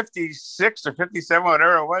 since 56 or 57,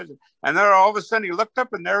 whatever it was. And then all of a sudden he looked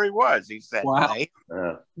up, and there he was. He said, wow. Hey,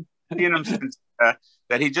 seen him since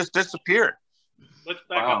that he just disappeared. Let's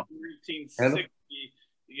back up to 1960.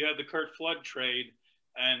 You had the Curt Flood trade,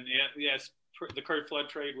 and yes, the Curt Flood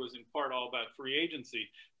trade was in part all about free agency,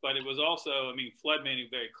 but it was also, Flood made it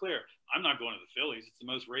very clear, I'm not going to the Phillies. It's the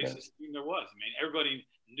most racist team there was. Everybody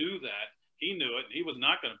knew that. He knew it, and he was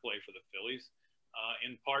not going to play for the Phillies,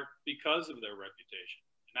 in part because of their reputation.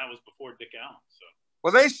 And that was before Dick Allen. So,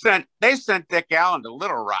 well, they sent Dick Allen to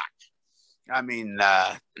Little Rock.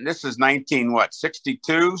 This is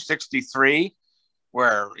 62, 63,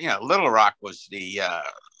 where Little Rock was the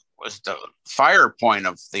fire point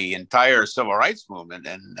of the entire civil rights movement,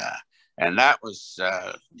 and that was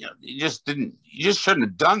you just shouldn't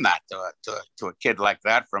have done that to a kid like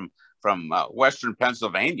that from Western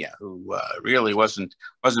Pennsylvania, who really wasn't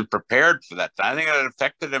prepared for that. I think it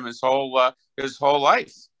affected him his whole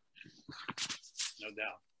life. No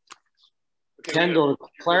doubt. Okay, Kendall,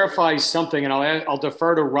 clarify something, and I'll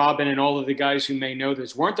defer to Robin and all of the guys who may know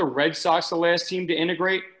this. Weren't the Red Sox the last team to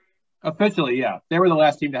integrate? Officially, yeah. They were the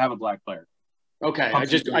last team to have a black player. Okay, I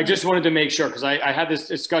just wanted to make sure because I had this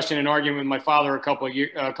discussion and argument with my father a couple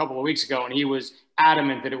of weeks ago, and he was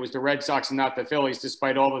adamant that it was the Red Sox and not the Phillies,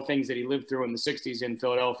 despite all the things that he lived through in the '60s in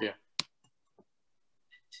Philadelphia.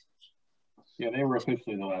 Yeah, they were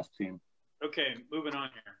officially the last team. Okay, moving on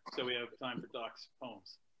here. So we have time for Doc's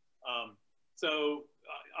poems.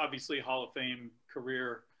 Obviously Hall of Fame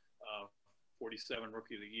career, 47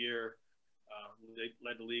 Rookie of the Year.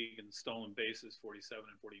 Led the league in stolen bases, 47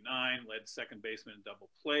 and 49. Led second baseman in double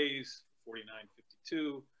plays,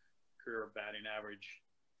 49-52. Career batting average,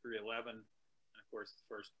 311. And of course, the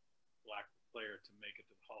first black player to make it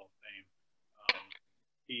to the Hall of Fame.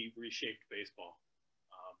 He reshaped baseball.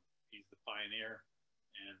 He's the pioneer,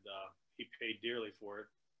 and he paid dearly for it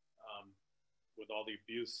with all the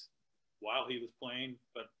abuse while he was playing,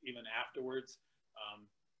 but even afterwards.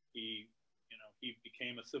 He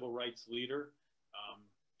became a civil rights leader.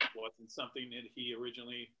 Wasn't something that he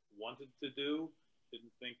originally wanted to do.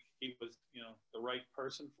 Didn't think he was, the right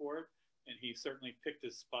person for it. And he certainly picked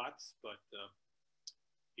his spots, but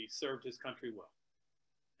he served his country well.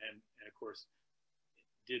 And of course,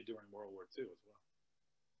 did during World War II as well.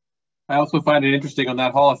 I also find it interesting on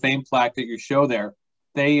that Hall of Fame plaque that you show there.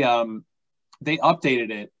 They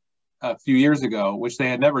updated it a few years ago, which they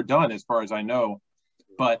had never done, as far as I know.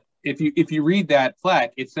 But if you read that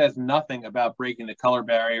plaque, it says nothing about breaking the color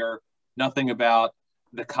barrier, nothing about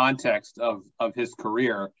the context of his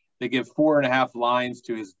career. They give 4.5 lines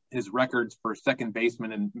to his records for second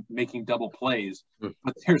baseman and making double plays,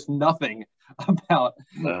 but there's nothing about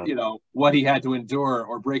what he had to endure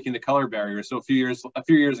or breaking the color barrier. So a few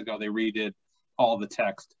years ago, they redid all the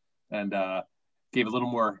text and gave a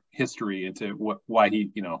little more history into why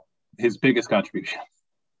he his biggest contribution.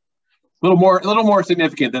 A little more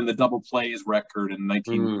significant than the double plays record in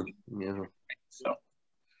 19. Yeah. So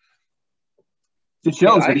it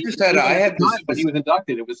shows that when he was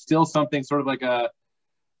inducted, it was still something sort of like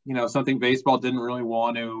something baseball didn't really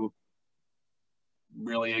want to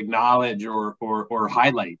really acknowledge or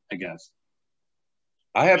highlight, I guess.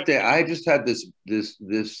 I just had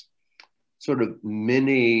this sort of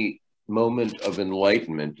mini moment of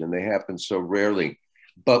enlightenment, and they happen so rarely.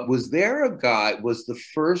 But was the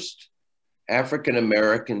first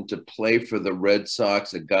African-American to play for the Red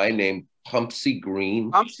Sox, a guy named Pumpsie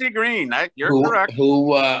Green? Pumpsie Green, you're correct.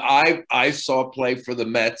 Who I saw play for the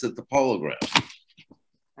Mets at the Polo Grounds.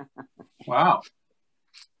 Wow.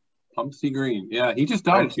 Pumpsie Green. Yeah, he just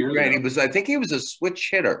died a few years ago. I think he was a switch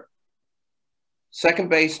hitter. Second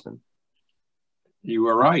baseman. You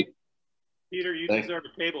were right. Peter, you deserve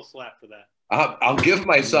a table slap for that. I'll give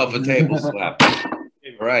myself a table slap.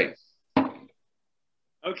 Right.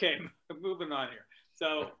 Okay, moving on here.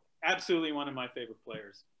 So, absolutely one of my favorite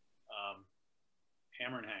players,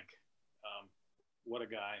 Hammer and Hank. What a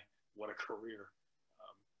guy! What a career!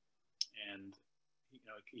 And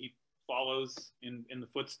he follows in the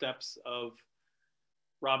footsteps of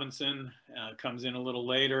Robinson. Comes in a little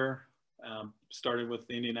later. Started with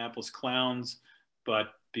the Indianapolis Clowns,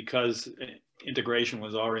 but because integration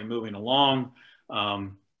was already moving along,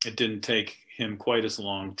 it didn't take him quite as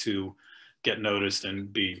long to get noticed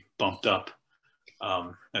and be bumped up.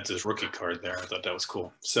 That's his rookie card there. I thought that was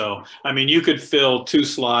cool. So, I mean, you could fill 2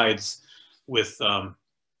 slides with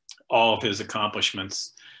all of his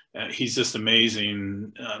accomplishments. He's just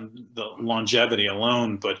amazing, the longevity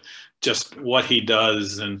alone, but just what he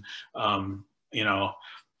does. And,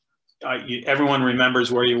 everyone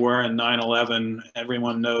remembers where you were in 9/11.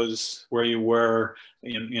 Everyone knows where you were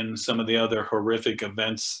in some of the other horrific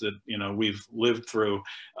events that, we've lived through.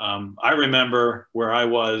 I remember where I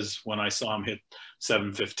was when I saw him hit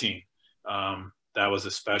 715. That was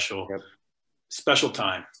a special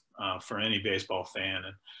time for any baseball fan.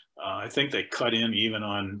 And I think they cut in even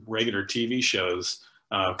on regular TV shows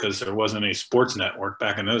because there wasn't any sports network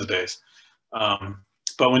back in those days.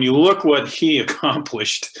 But when you look what he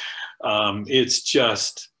accomplished, it's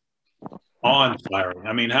just awe-inspiring.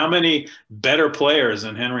 I mean, how many better players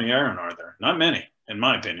than Henry Aaron are there? Not many, in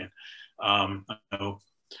my opinion. I know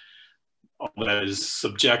all that is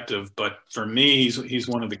subjective, but for me, he's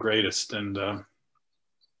one of the greatest. And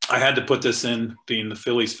I had to put this in, being the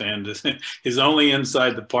Phillies fan. His only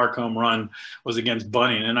inside the park home run was against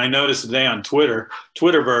Bunning. And I noticed today on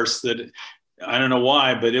Twitterverse that, I don't know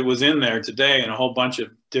why, but it was in there today, and a whole bunch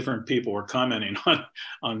of different people were commenting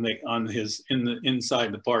on his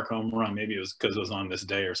inside the park home run. Maybe it was because it was on this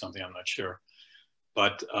day or something. I'm not sure.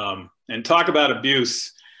 But and talk about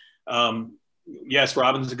abuse. Yes,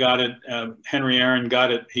 Robinson got it. Henry Aaron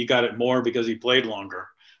got it. He got it more because he played longer.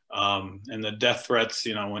 And the death threats,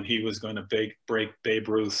 when he was going to break Babe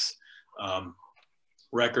Ruth's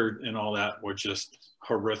record and all that were just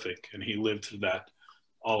horrific. And he lived through that,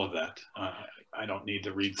 all of that. I don't need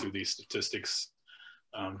to read through these statistics.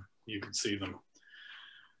 You can see them.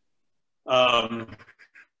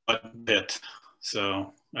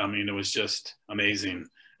 So, I mean, it was just amazing.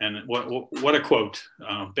 And what a quote.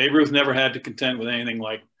 Babe Ruth never had to contend with anything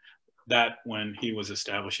like that when he was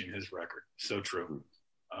establishing his record. So true.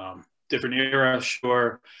 Different era,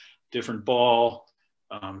 sure, different ball,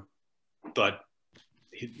 but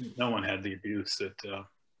no one had the abuse that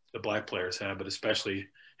the black players had, but especially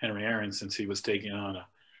Henry Aaron, since he was taking on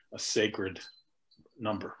a sacred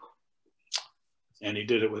number. And he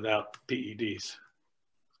did it without PEDs.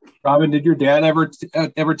 Robin, did your dad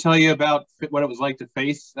ever tell you about what it was like to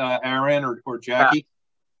face Aaron or Jackie?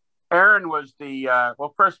 Aaron was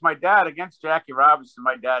well, first, my dad against Jackie Robinson,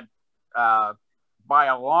 my dad, by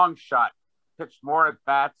a long shot, pitched more at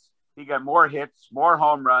bats. He got more hits, more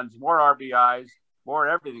home runs, more RBIs, more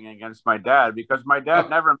everything against my dad, because my dad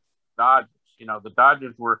never Dodgers. You know, the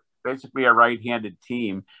Dodgers were basically a right-handed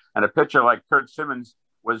team, and a pitcher like Kurt Simmons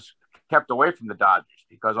was kept away from the Dodgers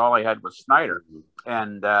because all I had was Snyder,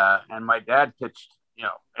 and my dad pitched, you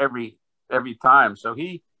know, every time. So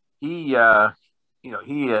he of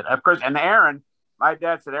course, and Aaron, my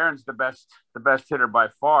dad said Aaron's the best hitter by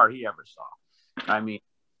far he ever saw. I mean,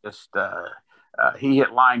 just he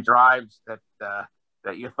hit line drives that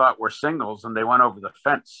you thought were singles, and they went over the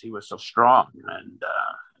fence. He was so strong, and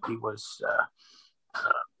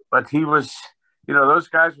but he was, you know, those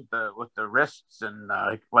guys with the wrists, and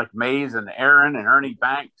like Mays and Aaron and Ernie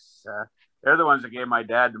Banks, they're the ones that gave my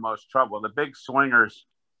dad the most trouble. The big swingers,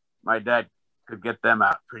 my dad could get them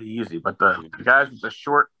out pretty easy, but the guys with the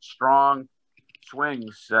short, strong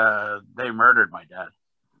swings, they murdered my dad.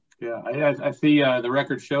 Yeah, I see the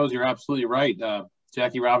record shows you're absolutely right.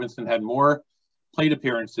 Jackie Robinson had more plate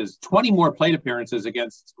appearances, 20 more plate appearances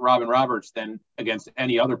against Robin Roberts than against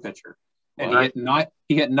any other pitcher. And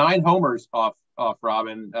he hit 9 homers off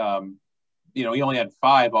Robin. You know, he only had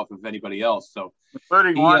 5 off of anybody else. So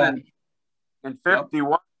including one in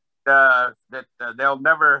 51 that they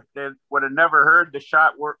would have never heard the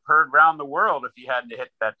shot heard around the world if he hadn't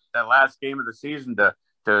hit that last game of the season to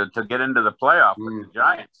get into the playoff with the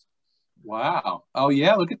Giants. Wow. Oh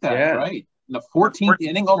yeah, look at that. Yeah. Right. In the 14th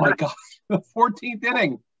inning. Oh my God. The 14th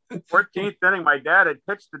inning. 14th inning. My dad had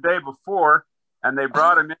pitched the day before, and they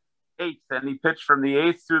brought him in 8th, and he pitched from the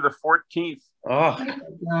 8th through the 14th. Oh,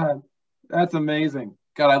 God, that's amazing.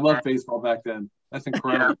 God, I loved baseball back then. That's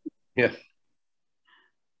incredible. yeah.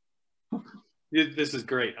 This is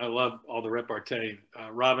great. I love all the repartee.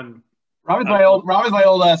 Robin's my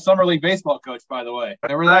old summer league baseball coach, by the way.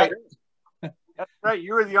 Remember that? That's right.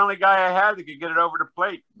 You were the only guy I had that could get it over the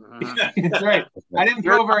plate. That's right. I didn't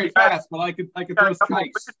throw very fast, but I could throw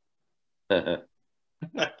strikes.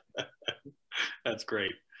 That's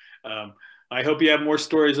great. I hope you have more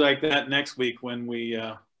stories like that next week when we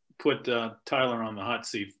put Tyler on the hot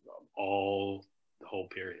seat the whole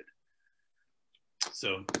period.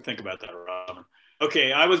 So think about that, Robin.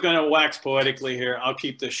 Okay, I was going to wax poetically here. I'll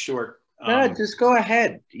keep this short. No, just go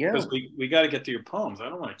ahead. Yeah, because we got to get to your poems. I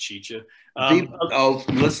don't want to cheat you.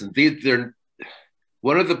 Listen,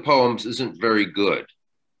 one of the poems isn't very good,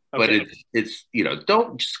 but it's you know,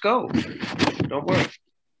 just go. Don't worry.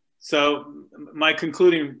 So my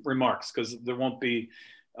concluding remarks, because there won't be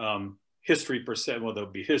history per se. Well,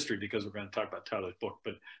 there'll be history because we're going to talk about Tyler's book,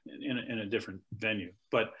 but in a different venue.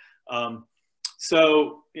 But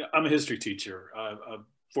so yeah, I'm a history teacher,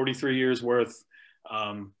 43 years worth.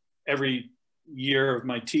 Every year of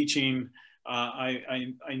my teaching,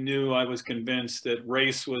 I knew, I was convinced that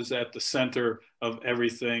race was at the center of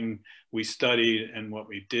everything we studied and what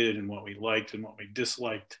we did and what we liked and what we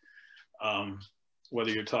disliked.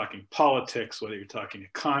 Whether you're talking politics, whether you're talking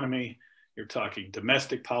economy, you're talking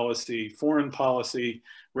domestic policy, foreign policy,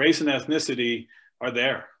 race and ethnicity are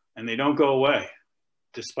there, and they don't go away,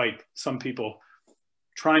 despite some people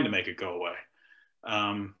trying to make it go away.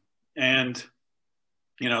 And,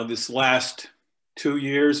 you know, this last 2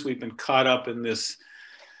 years, we've been caught up in this,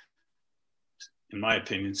 in my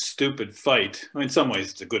opinion, stupid fight. I mean, in some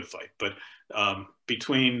ways it's a good fight, but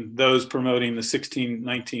between those promoting the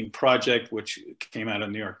 1619 Project, which came out of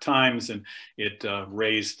the New York Times, and it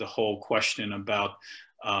raised the whole question about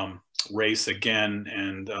race again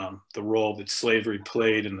and the role that slavery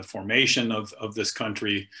played in the formation of this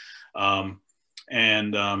country.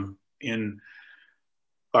 And in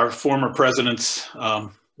our former president's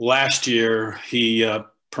last year, he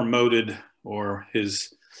promoted, or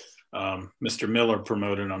his Mr. Miller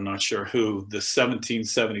promoted, I'm not sure who, the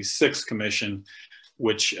 1776 Commission,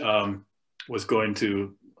 which was going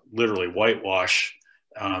to literally whitewash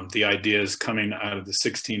the ideas coming out of the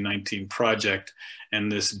 1619 Project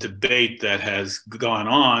and this debate that has gone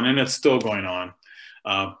on, and it's still going on,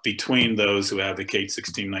 between those who advocate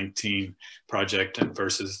 1619 Project and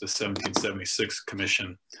versus the 1776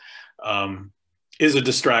 Commission, is a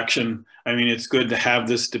distraction. I mean, it's good to have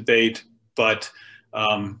this debate, but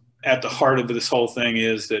at the heart of this whole thing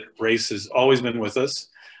is that race has always been with us.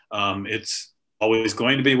 It's always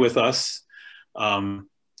going to be with us, and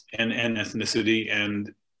ethnicity,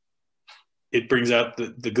 and it brings out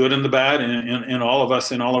the good and the bad in all of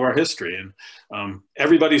us, in all of our history. And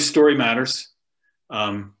everybody's story matters,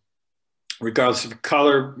 regardless of your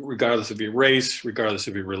color, regardless of your race, regardless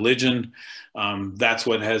of your religion. That's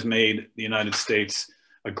what has made the United States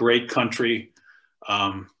a great country,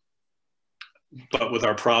 but with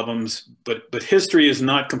our problems. But history is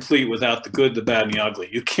not complete without the good, the bad, and the ugly.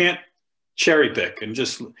 You can't cherry pick and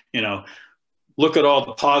just, look at all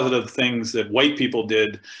the positive things that white people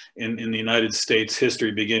did in the United States history,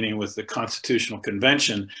 beginning with the Constitutional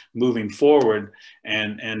Convention, moving forward,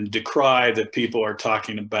 and decry that people are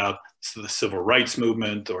talking about the civil rights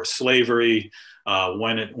movement or slavery.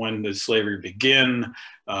 When did slavery begin?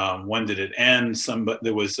 When did it end?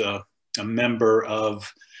 There was a member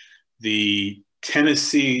of the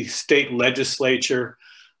Tennessee state legislature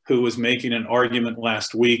who was making an argument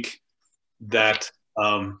last week that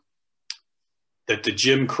that the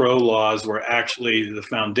Jim Crow laws were actually the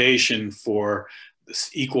foundation for this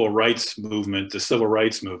equal rights movement, the civil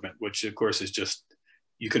rights movement, which of course is just,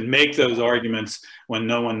 you can make those arguments when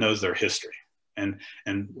no one knows their history. And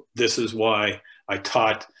this is why I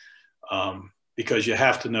taught, because you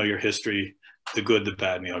have to know your history, the good, the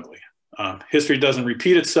bad, and the ugly. History doesn't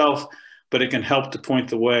repeat itself, but it can help to point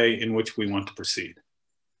the way in which we want to proceed.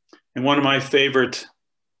 And one of my favorite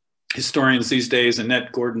historians these days,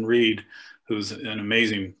 Annette Gordon-Reed, who's an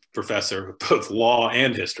amazing professor of both law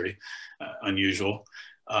and history, unusual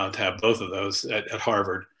to have both of those at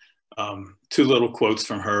Harvard. Two little quotes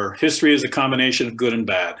from her. History is a combination of good and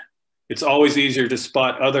bad. It's always easier to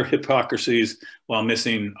spot other hypocrisies while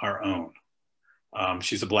missing our own.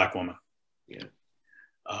 She's a Black woman,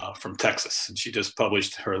 from Texas. And she just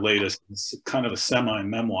published her latest, it's kind of a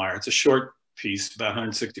semi-memoir. It's a short piece, about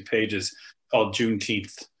 160 pages, called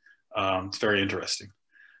Juneteenth. It's very interesting.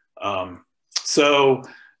 So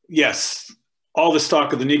yes, all this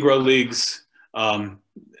talk of the Negro Leagues,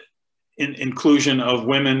 inclusion of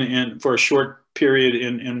women for a short period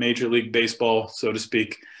in Major League Baseball, so to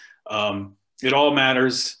speak, it all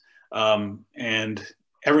matters, and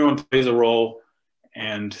everyone plays a role,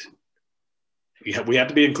 and we have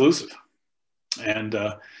to be inclusive. And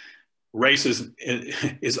race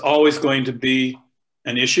is always going to be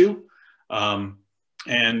an issue,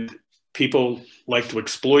 and people like to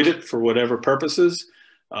exploit it for whatever purposes,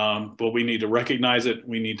 but we need to recognize it.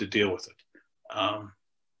 We need to deal with it.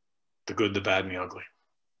 The good, the bad, and the ugly.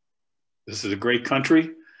 This is a great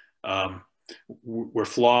country. We're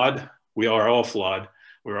flawed. We are all flawed.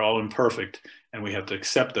 We're all imperfect, and we have to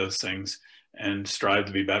accept those things and strive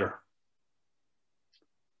to be better.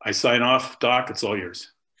 I sign off. Doc, it's all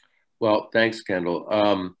yours. Well, thanks,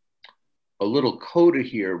 Kendall. A little coda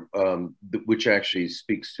here, which actually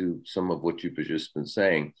speaks to some of what you've just been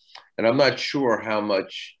saying. And I'm not sure how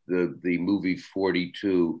much the movie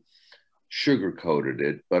 42 sugarcoated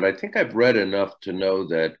it, but I think I've read enough to know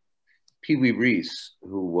that Pee Wee Reese,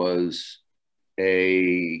 who was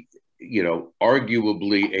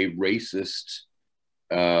arguably a racist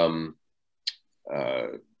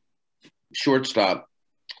shortstop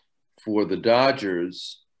for the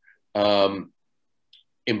Dodgers,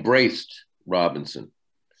 embraced Robinson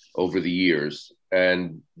over the years,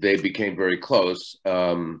 and they became very close.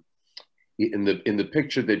 In the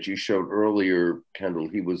picture that you showed earlier, Kendall,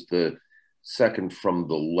 he was the second from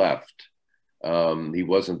the left. He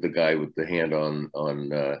wasn't the guy with the hand on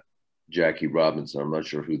Jackie Robinson. I'm not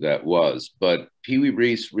sure who that was, but Pee Wee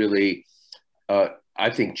Reese really, I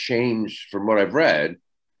think, changed, from what I've read,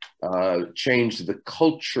 changed the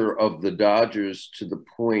culture of the Dodgers to the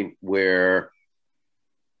point where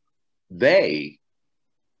they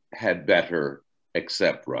had better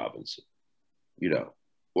accept Robinson,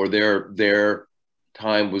 or their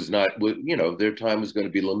time was not, their time was going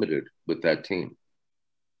to be limited with that team.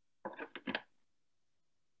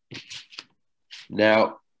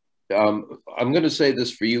 Now, I'm going to say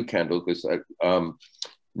this for you, Kendall, because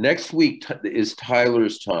next week is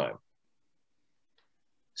Tyler's time.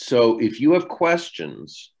 So if you have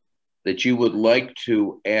questions that you would like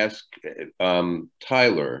to ask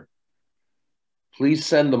Tyler, please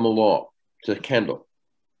send them along to Kendall.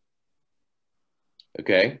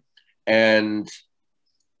 Okay? And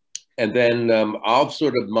And then I'll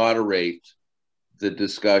sort of moderate the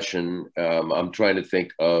discussion. I'm trying to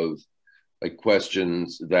think of like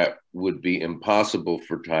questions that would be impossible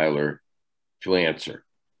for Tyler to answer.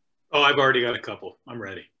 Oh, I've already got a couple. I'm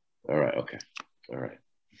ready. All right. Okay. All right.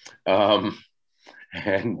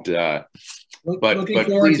 Looking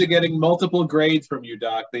forward to getting multiple grades from you,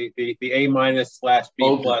 Doc. The A-/B+ when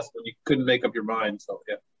you couldn't make up your mind. So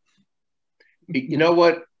yeah. You know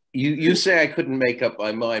what? You say I couldn't make up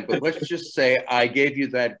my mind, but let's just say I gave you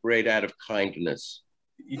that grade out of kindness.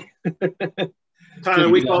 Tyler,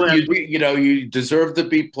 we call that. You deserve the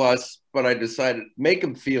B+, but I decided make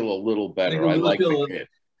him feel a little better. I like the kid.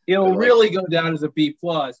 It'll really go down as a B+,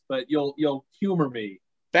 but you'll humor me.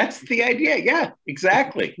 That's the idea. Yeah,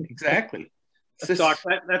 exactly. Doc,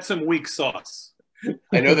 that's some weak sauce.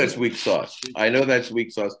 I know that's weak sauce.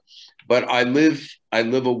 But I live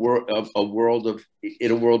in a world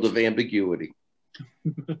of ambiguity.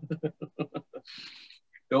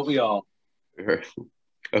 Don't we all?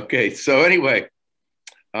 Okay, so anyway,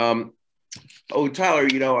 Tyler,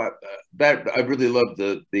 that I really loved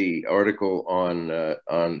the article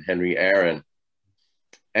on Henry Aaron,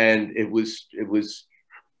 and it was.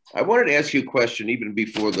 I wanted to ask you a question even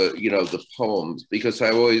before the poems, because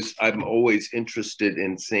I'm always interested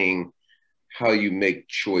in seeing how you make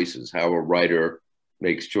choices, how a writer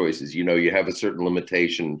makes choices. You have a certain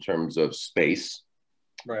limitation in terms of space,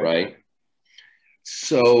 right?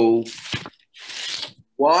 So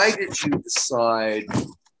why did you decide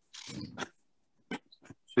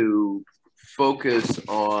to focus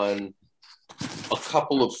on a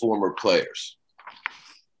couple of former players?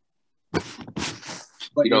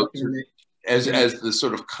 As the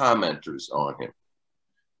sort of commenters on him.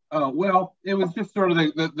 Oh, well, it was just sort of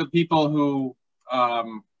the people who,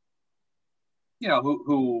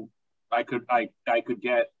 who I could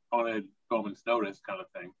get on a moment's notice kind of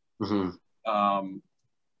thing. Mm-hmm.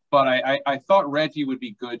 But I thought Reggie would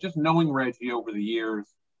be good, just knowing Reggie over the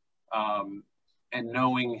years, and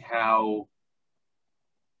knowing how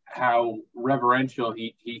reverential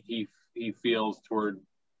he feels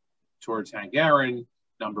towards Hank Aaron,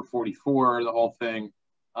 number 44, the whole thing.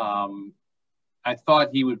 I thought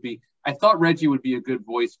Reggie would be a good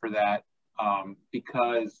voice for that,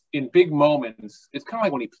 because in big moments, it's kind of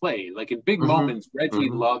like when he played. Like in big moments, Reggie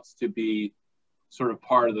loves to be sort of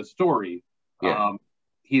part of the story. Yeah.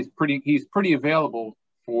 He's pretty available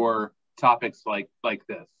for topics like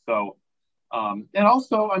this. So, and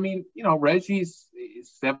also, I mean, Reggie's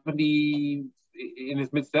 70, in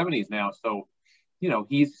his mid 70s now, so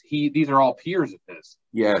these are all peers of his.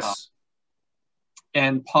 Yes.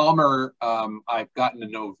 And Palmer, I've gotten to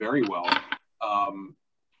know very well.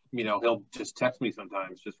 He'll just text me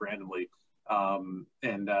sometimes, just randomly,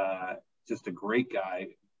 and just a great guy,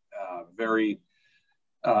 very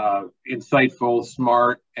insightful,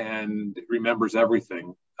 smart, and remembers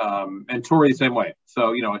everything. And Torrey the same way.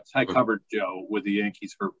 So I covered Joe with the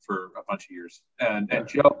Yankees for a bunch of years, and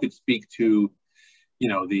Joe could speak to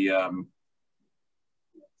the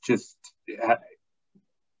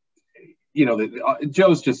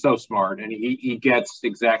Joe's just so smart, and he gets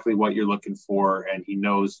exactly what you're looking for, and he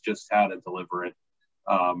knows just how to deliver it.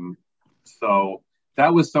 So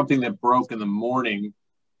that was something that broke in the morning,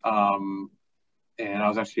 and I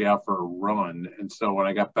was actually out for a run, and so when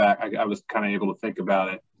I got back, I was kind of able to think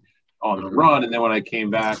about it on the run, and then when I came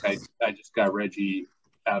back, I just got Reggie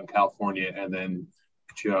out in California, and then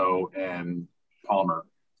Joe and Palmer.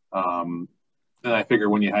 And I figure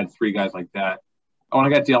when you had three guys like that, and I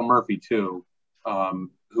got Dale Murphy too,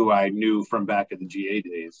 who I knew from back in the GA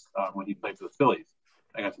days when he played for the Phillies.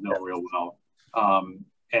 I got to know him real well.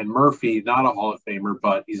 And Murphy, not a Hall of Famer,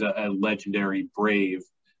 but he's a legendary Brave.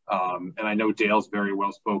 And I know Dale's very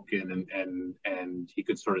well spoken, and he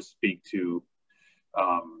could sort of speak to,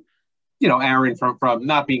 Aaron from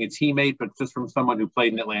not being a teammate, but just from someone who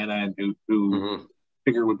played in Atlanta and who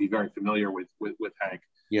figure would be very familiar with Hank.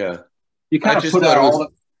 Yeah. You kind of put out a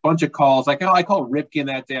bunch of calls. Like, I called Ripken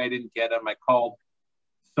that day. I didn't get him. I called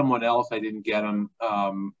someone else. I didn't get him.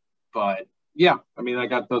 But yeah, I mean, I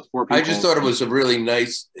got those four people. I just thought it was a really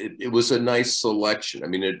nice, it was a nice selection. I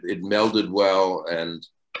mean, it melded well. And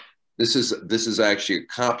this is actually a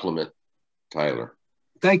compliment, Tyler.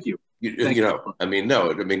 Thank you. You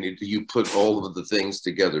put all of the things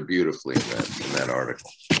together beautifully in that article.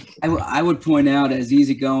 I would point out, as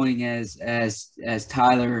easygoing as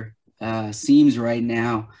Tyler seems right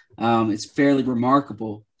now, it's fairly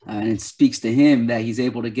remarkable, and it speaks to him that he's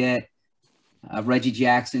able to get Reggie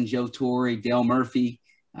Jackson, Joe Torre, Dale Murphy.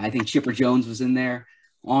 I think Chipper Jones was in there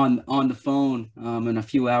on the phone in a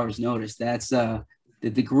few hours' notice. That's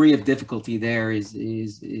degree of difficulty there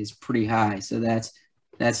is pretty high. So that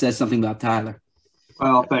says something about Tyler.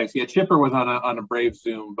 Well, thanks. Yeah, Chipper was on a Brave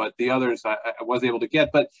Zoom, but the others I was able to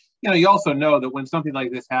get. But you also know that when something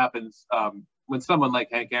like this happens, when someone like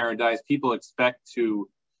Hank Aaron dies, people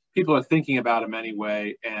are thinking about him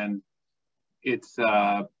anyway, and it's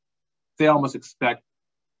they almost expect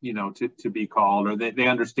to be called, or they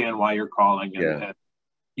understand why you're calling, and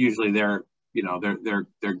usually they're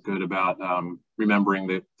good about remembering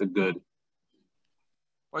the good.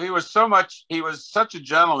 Well, he was such a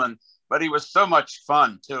gentleman, but he was so much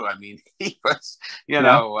fun too. I mean, he was,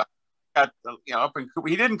 up in Cooper.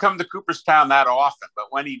 He didn't come to Cooperstown that often, but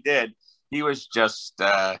when he did, he was just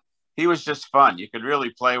fun. You could really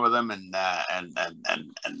play with him,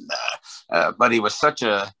 but he was such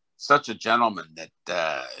a gentleman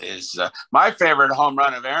that is my favorite home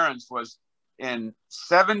run of Aaron's was in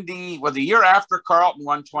the year after Carlton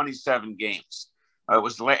won 27 games. It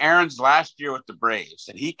was Aaron's last year with the Braves,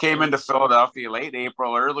 and he came into Philadelphia late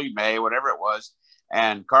April, early May, whatever it was.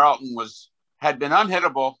 And Carlton had been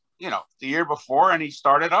unhittable, the year before, and he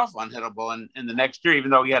started off unhittable in the next year, even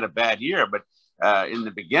though he had a bad year. But in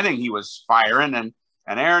the beginning, he was firing, and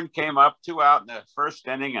Aaron came up 2 out in the first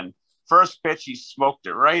inning, and first pitch he smoked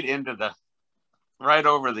it right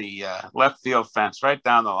over the left field fence, right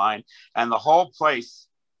down the line, and the whole place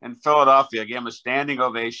in Philadelphia gave him a standing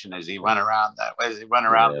ovation as he went around the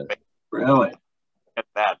base. Really? At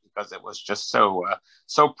that, because it was just so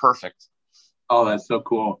perfect. Oh, that's so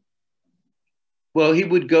cool. Well, he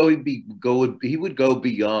would go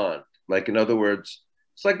beyond. Like, in other words,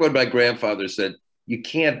 it's like what my grandfather said: you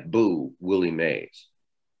can't boo Willie Mays.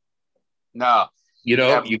 No,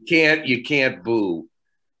 you can't boo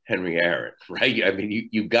Henry Aaron, right? I mean,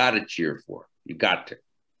 you got to cheer for him. You got to.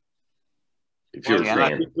 If you're a fan. A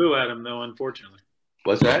lot of people boo at him, though, unfortunately.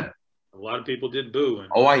 What's that? A lot of people did boo.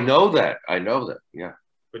 I know that. Yeah.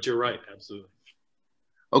 But you're right. Absolutely.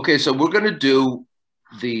 Okay, so we're going to do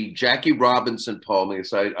the Jackie Robinson poem,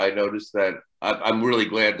 because I noticed that I'm really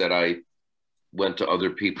glad that I went to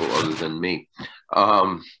other people other than me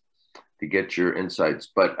to get your insights.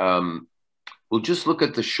 But we'll just look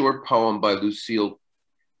at the short poem by Lucille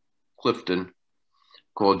Clifton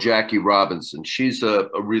called Jackie Robinson. She's a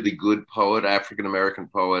really good poet, African-American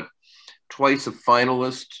poet, twice a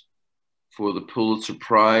finalist for the Pulitzer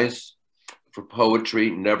Prize for poetry,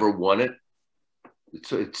 never won it.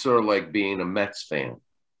 It's sort of like being a Mets fan,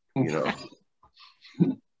 Yeah,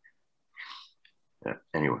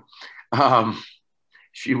 anyway,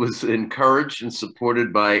 she was encouraged and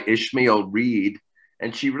supported by Ishmael Reed,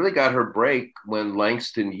 and she really got her break when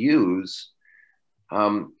Langston Hughes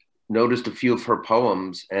noticed a few of her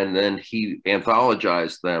poems, and then he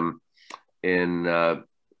anthologized them in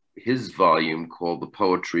his volume called The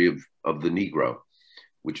Poetry of the Negro,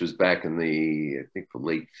 which was back in the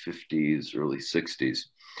late 50s, early 60s.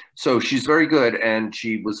 So she's very good, and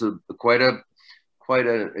she was quite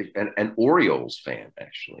an Orioles fan,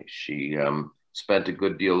 actually. She spent a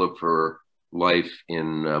good deal of her life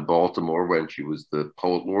in Baltimore when she was the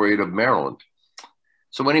Poet Laureate of Maryland.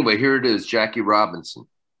 So anyway, here it is, Jackie Robinson.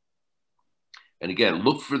 And again,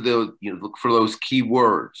 look for those key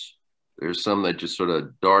words. There's some that just sort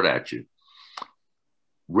of dart at you.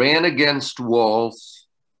 Ran against walls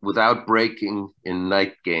without breaking in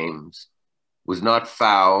night games. Was not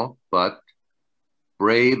foul, but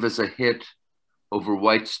brave as a hit over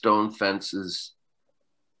white stone fences.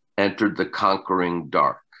 Entered the conquering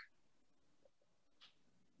dark.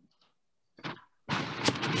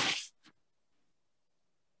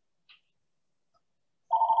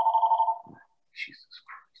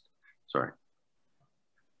 Sorry.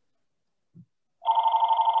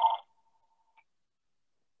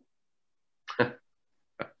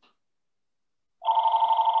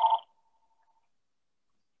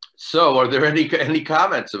 So, are there any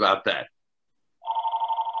comments about that?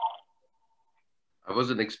 I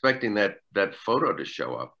wasn't expecting that photo to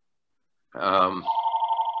show up. I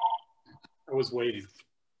was waiting.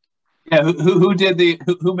 Yeah, who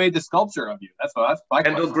made the sculpture of you? That's my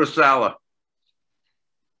Kendall question. Grisala.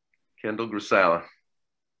 Kendall Grisala.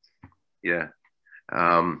 Yeah.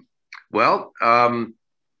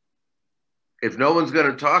 If no one's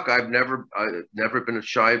going to talk, I've never been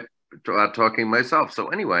shy about talking myself. So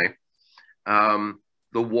anyway, the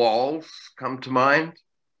walls come to mind.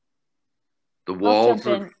 The walls.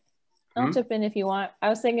 I'll jump in if you want. I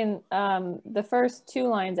was thinking the first 2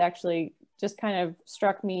 lines actually just kind of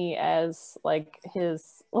struck me as like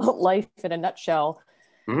his life in a nutshell.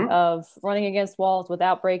 Mm-hmm. Of running against walls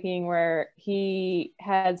without breaking, where he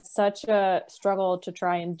had such a struggle to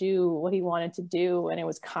try and do what he wanted to do, and it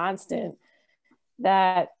was constant,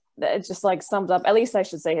 that it just like sums up, at least I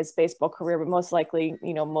should say, his baseball career, but most likely,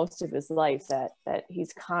 you know, most of his life, that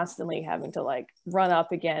he's constantly having to like run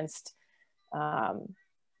up against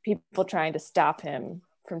people trying to stop him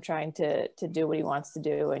from trying to do what he wants to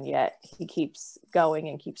do, and yet he keeps going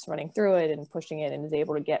and keeps running through it and pushing it, and is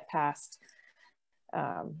able to get past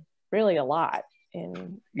really a lot.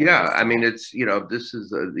 Yeah, I mean, it's, you know, this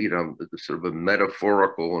is a, you know, sort of a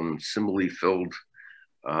metaphorical and simile filled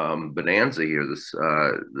bonanza here, this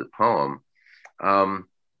the poem. And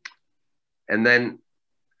then,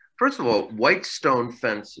 first of all, white stone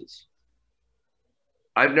fences.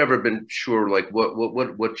 I've never been sure like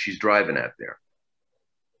what she's driving at there.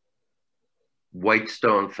 White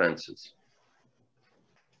stone fences.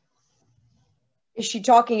 Is she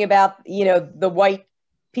talking about, you know, the white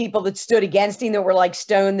people that stood against him that were like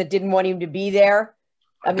stone, that didn't want him to be there?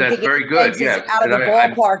 I mean, that's very good. Yeah, out of the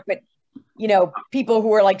ballpark, but you know, people who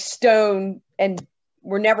were like stone and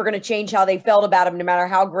were never going to change how they felt about him, no matter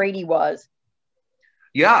how great he was.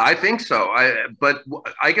 Yeah, I think so. But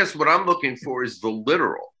I guess what I'm looking for is the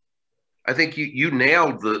literal. I think you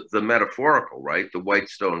nailed the metaphorical, right? The white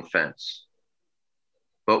stone fence.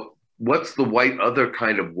 But what's the other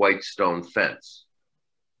kind of white stone fence?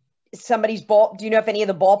 Somebody's ball. Do you know if any of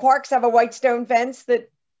the ballparks have a white stone fence that?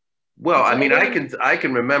 Well, I mean, I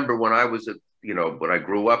can remember when I was you know, when I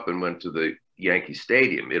grew up and went to the Yankee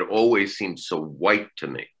Stadium, it always seemed so white to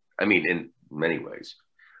me. I mean, in many ways,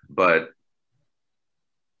 but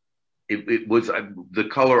it was the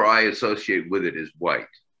color I associate with it is white.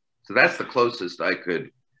 So that's the closest I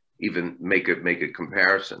could even make a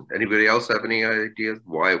comparison. Anybody else have any ideas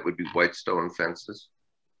why it would be white stone fences?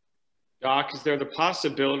 Doc, is there the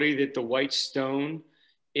possibility that the white stone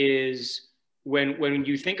is, when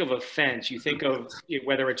you think of a fence, you think of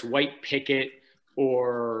whether it's white picket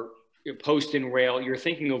or post and rail, you're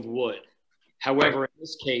thinking of wood. However, in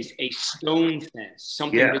this case, a stone fence,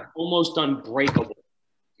 something that's almost unbreakable.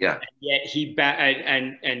 Yeah. And yet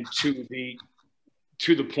and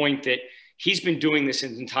to the point that he's been doing this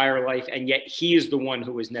his entire life, and yet he is the one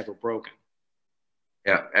who is never broken.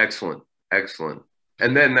 Yeah, excellent, excellent.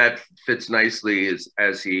 And then that fits nicely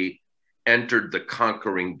as he entered the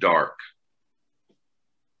conquering dark.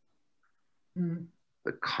 Mm.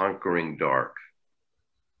 The conquering dark.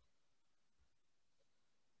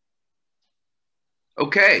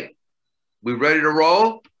 Okay, we ready to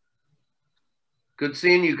roll? Good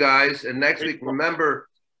seeing you guys. And next week, remember,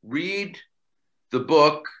 read the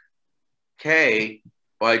book K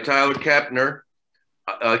by Tyler Kepner.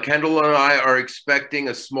 Kendall and I are expecting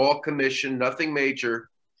a small commission, nothing major,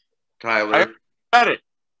 Tyler. I read it.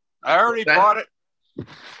 I already bought it.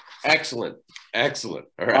 Excellent. Excellent.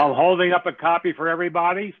 All right. I'm holding up a copy for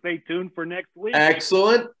everybody. Stay tuned for next week.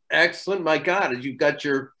 Excellent. Excellent. My God, you got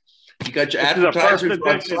your advertisers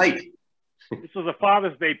on site. This was a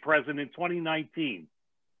Father's Day present in 2019.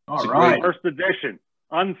 All right. First edition,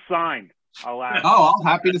 unsigned. Oh, I'm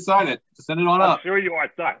happy to sign it. Send it on up. I'm sure you are,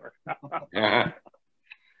 Tyler.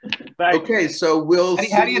 Okay, so we'll see.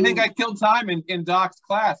 How do you think I killed time in Doc's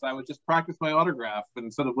class? I would just practice my autograph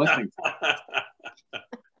instead of listening to it.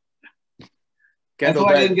 Kendall,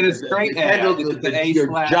 that's why I didn't get a straight A. Kendall,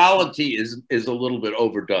 your jollity is a little bit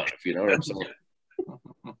overdone, if you know what I'm saying.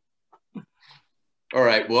 All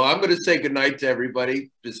right, well, I'm going to say goodnight to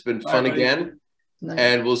everybody. It's been fun again. Nice.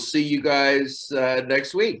 And we'll see you guys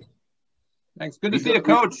next week. Thanks. Good to see you,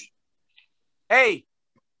 Coach. Hey.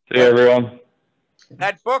 See you, everyone.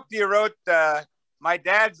 That book you wrote, my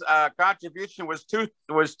dad's contribution was two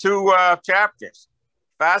chapters.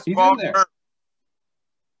 Fastball curve.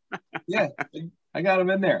 Yeah, I got him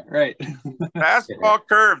in there. Right. Fastball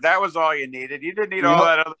curve. That was all you needed. You didn't need all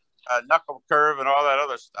that other knuckle curve and all that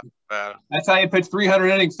other stuff. That's how you pitch 300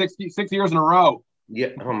 innings, 6 years in a row. Yeah.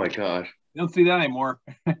 Oh my gosh. You don't see that anymore.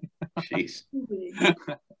 Jeez.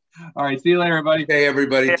 All right. See you later, everybody. Okay,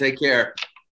 everybody. Take care.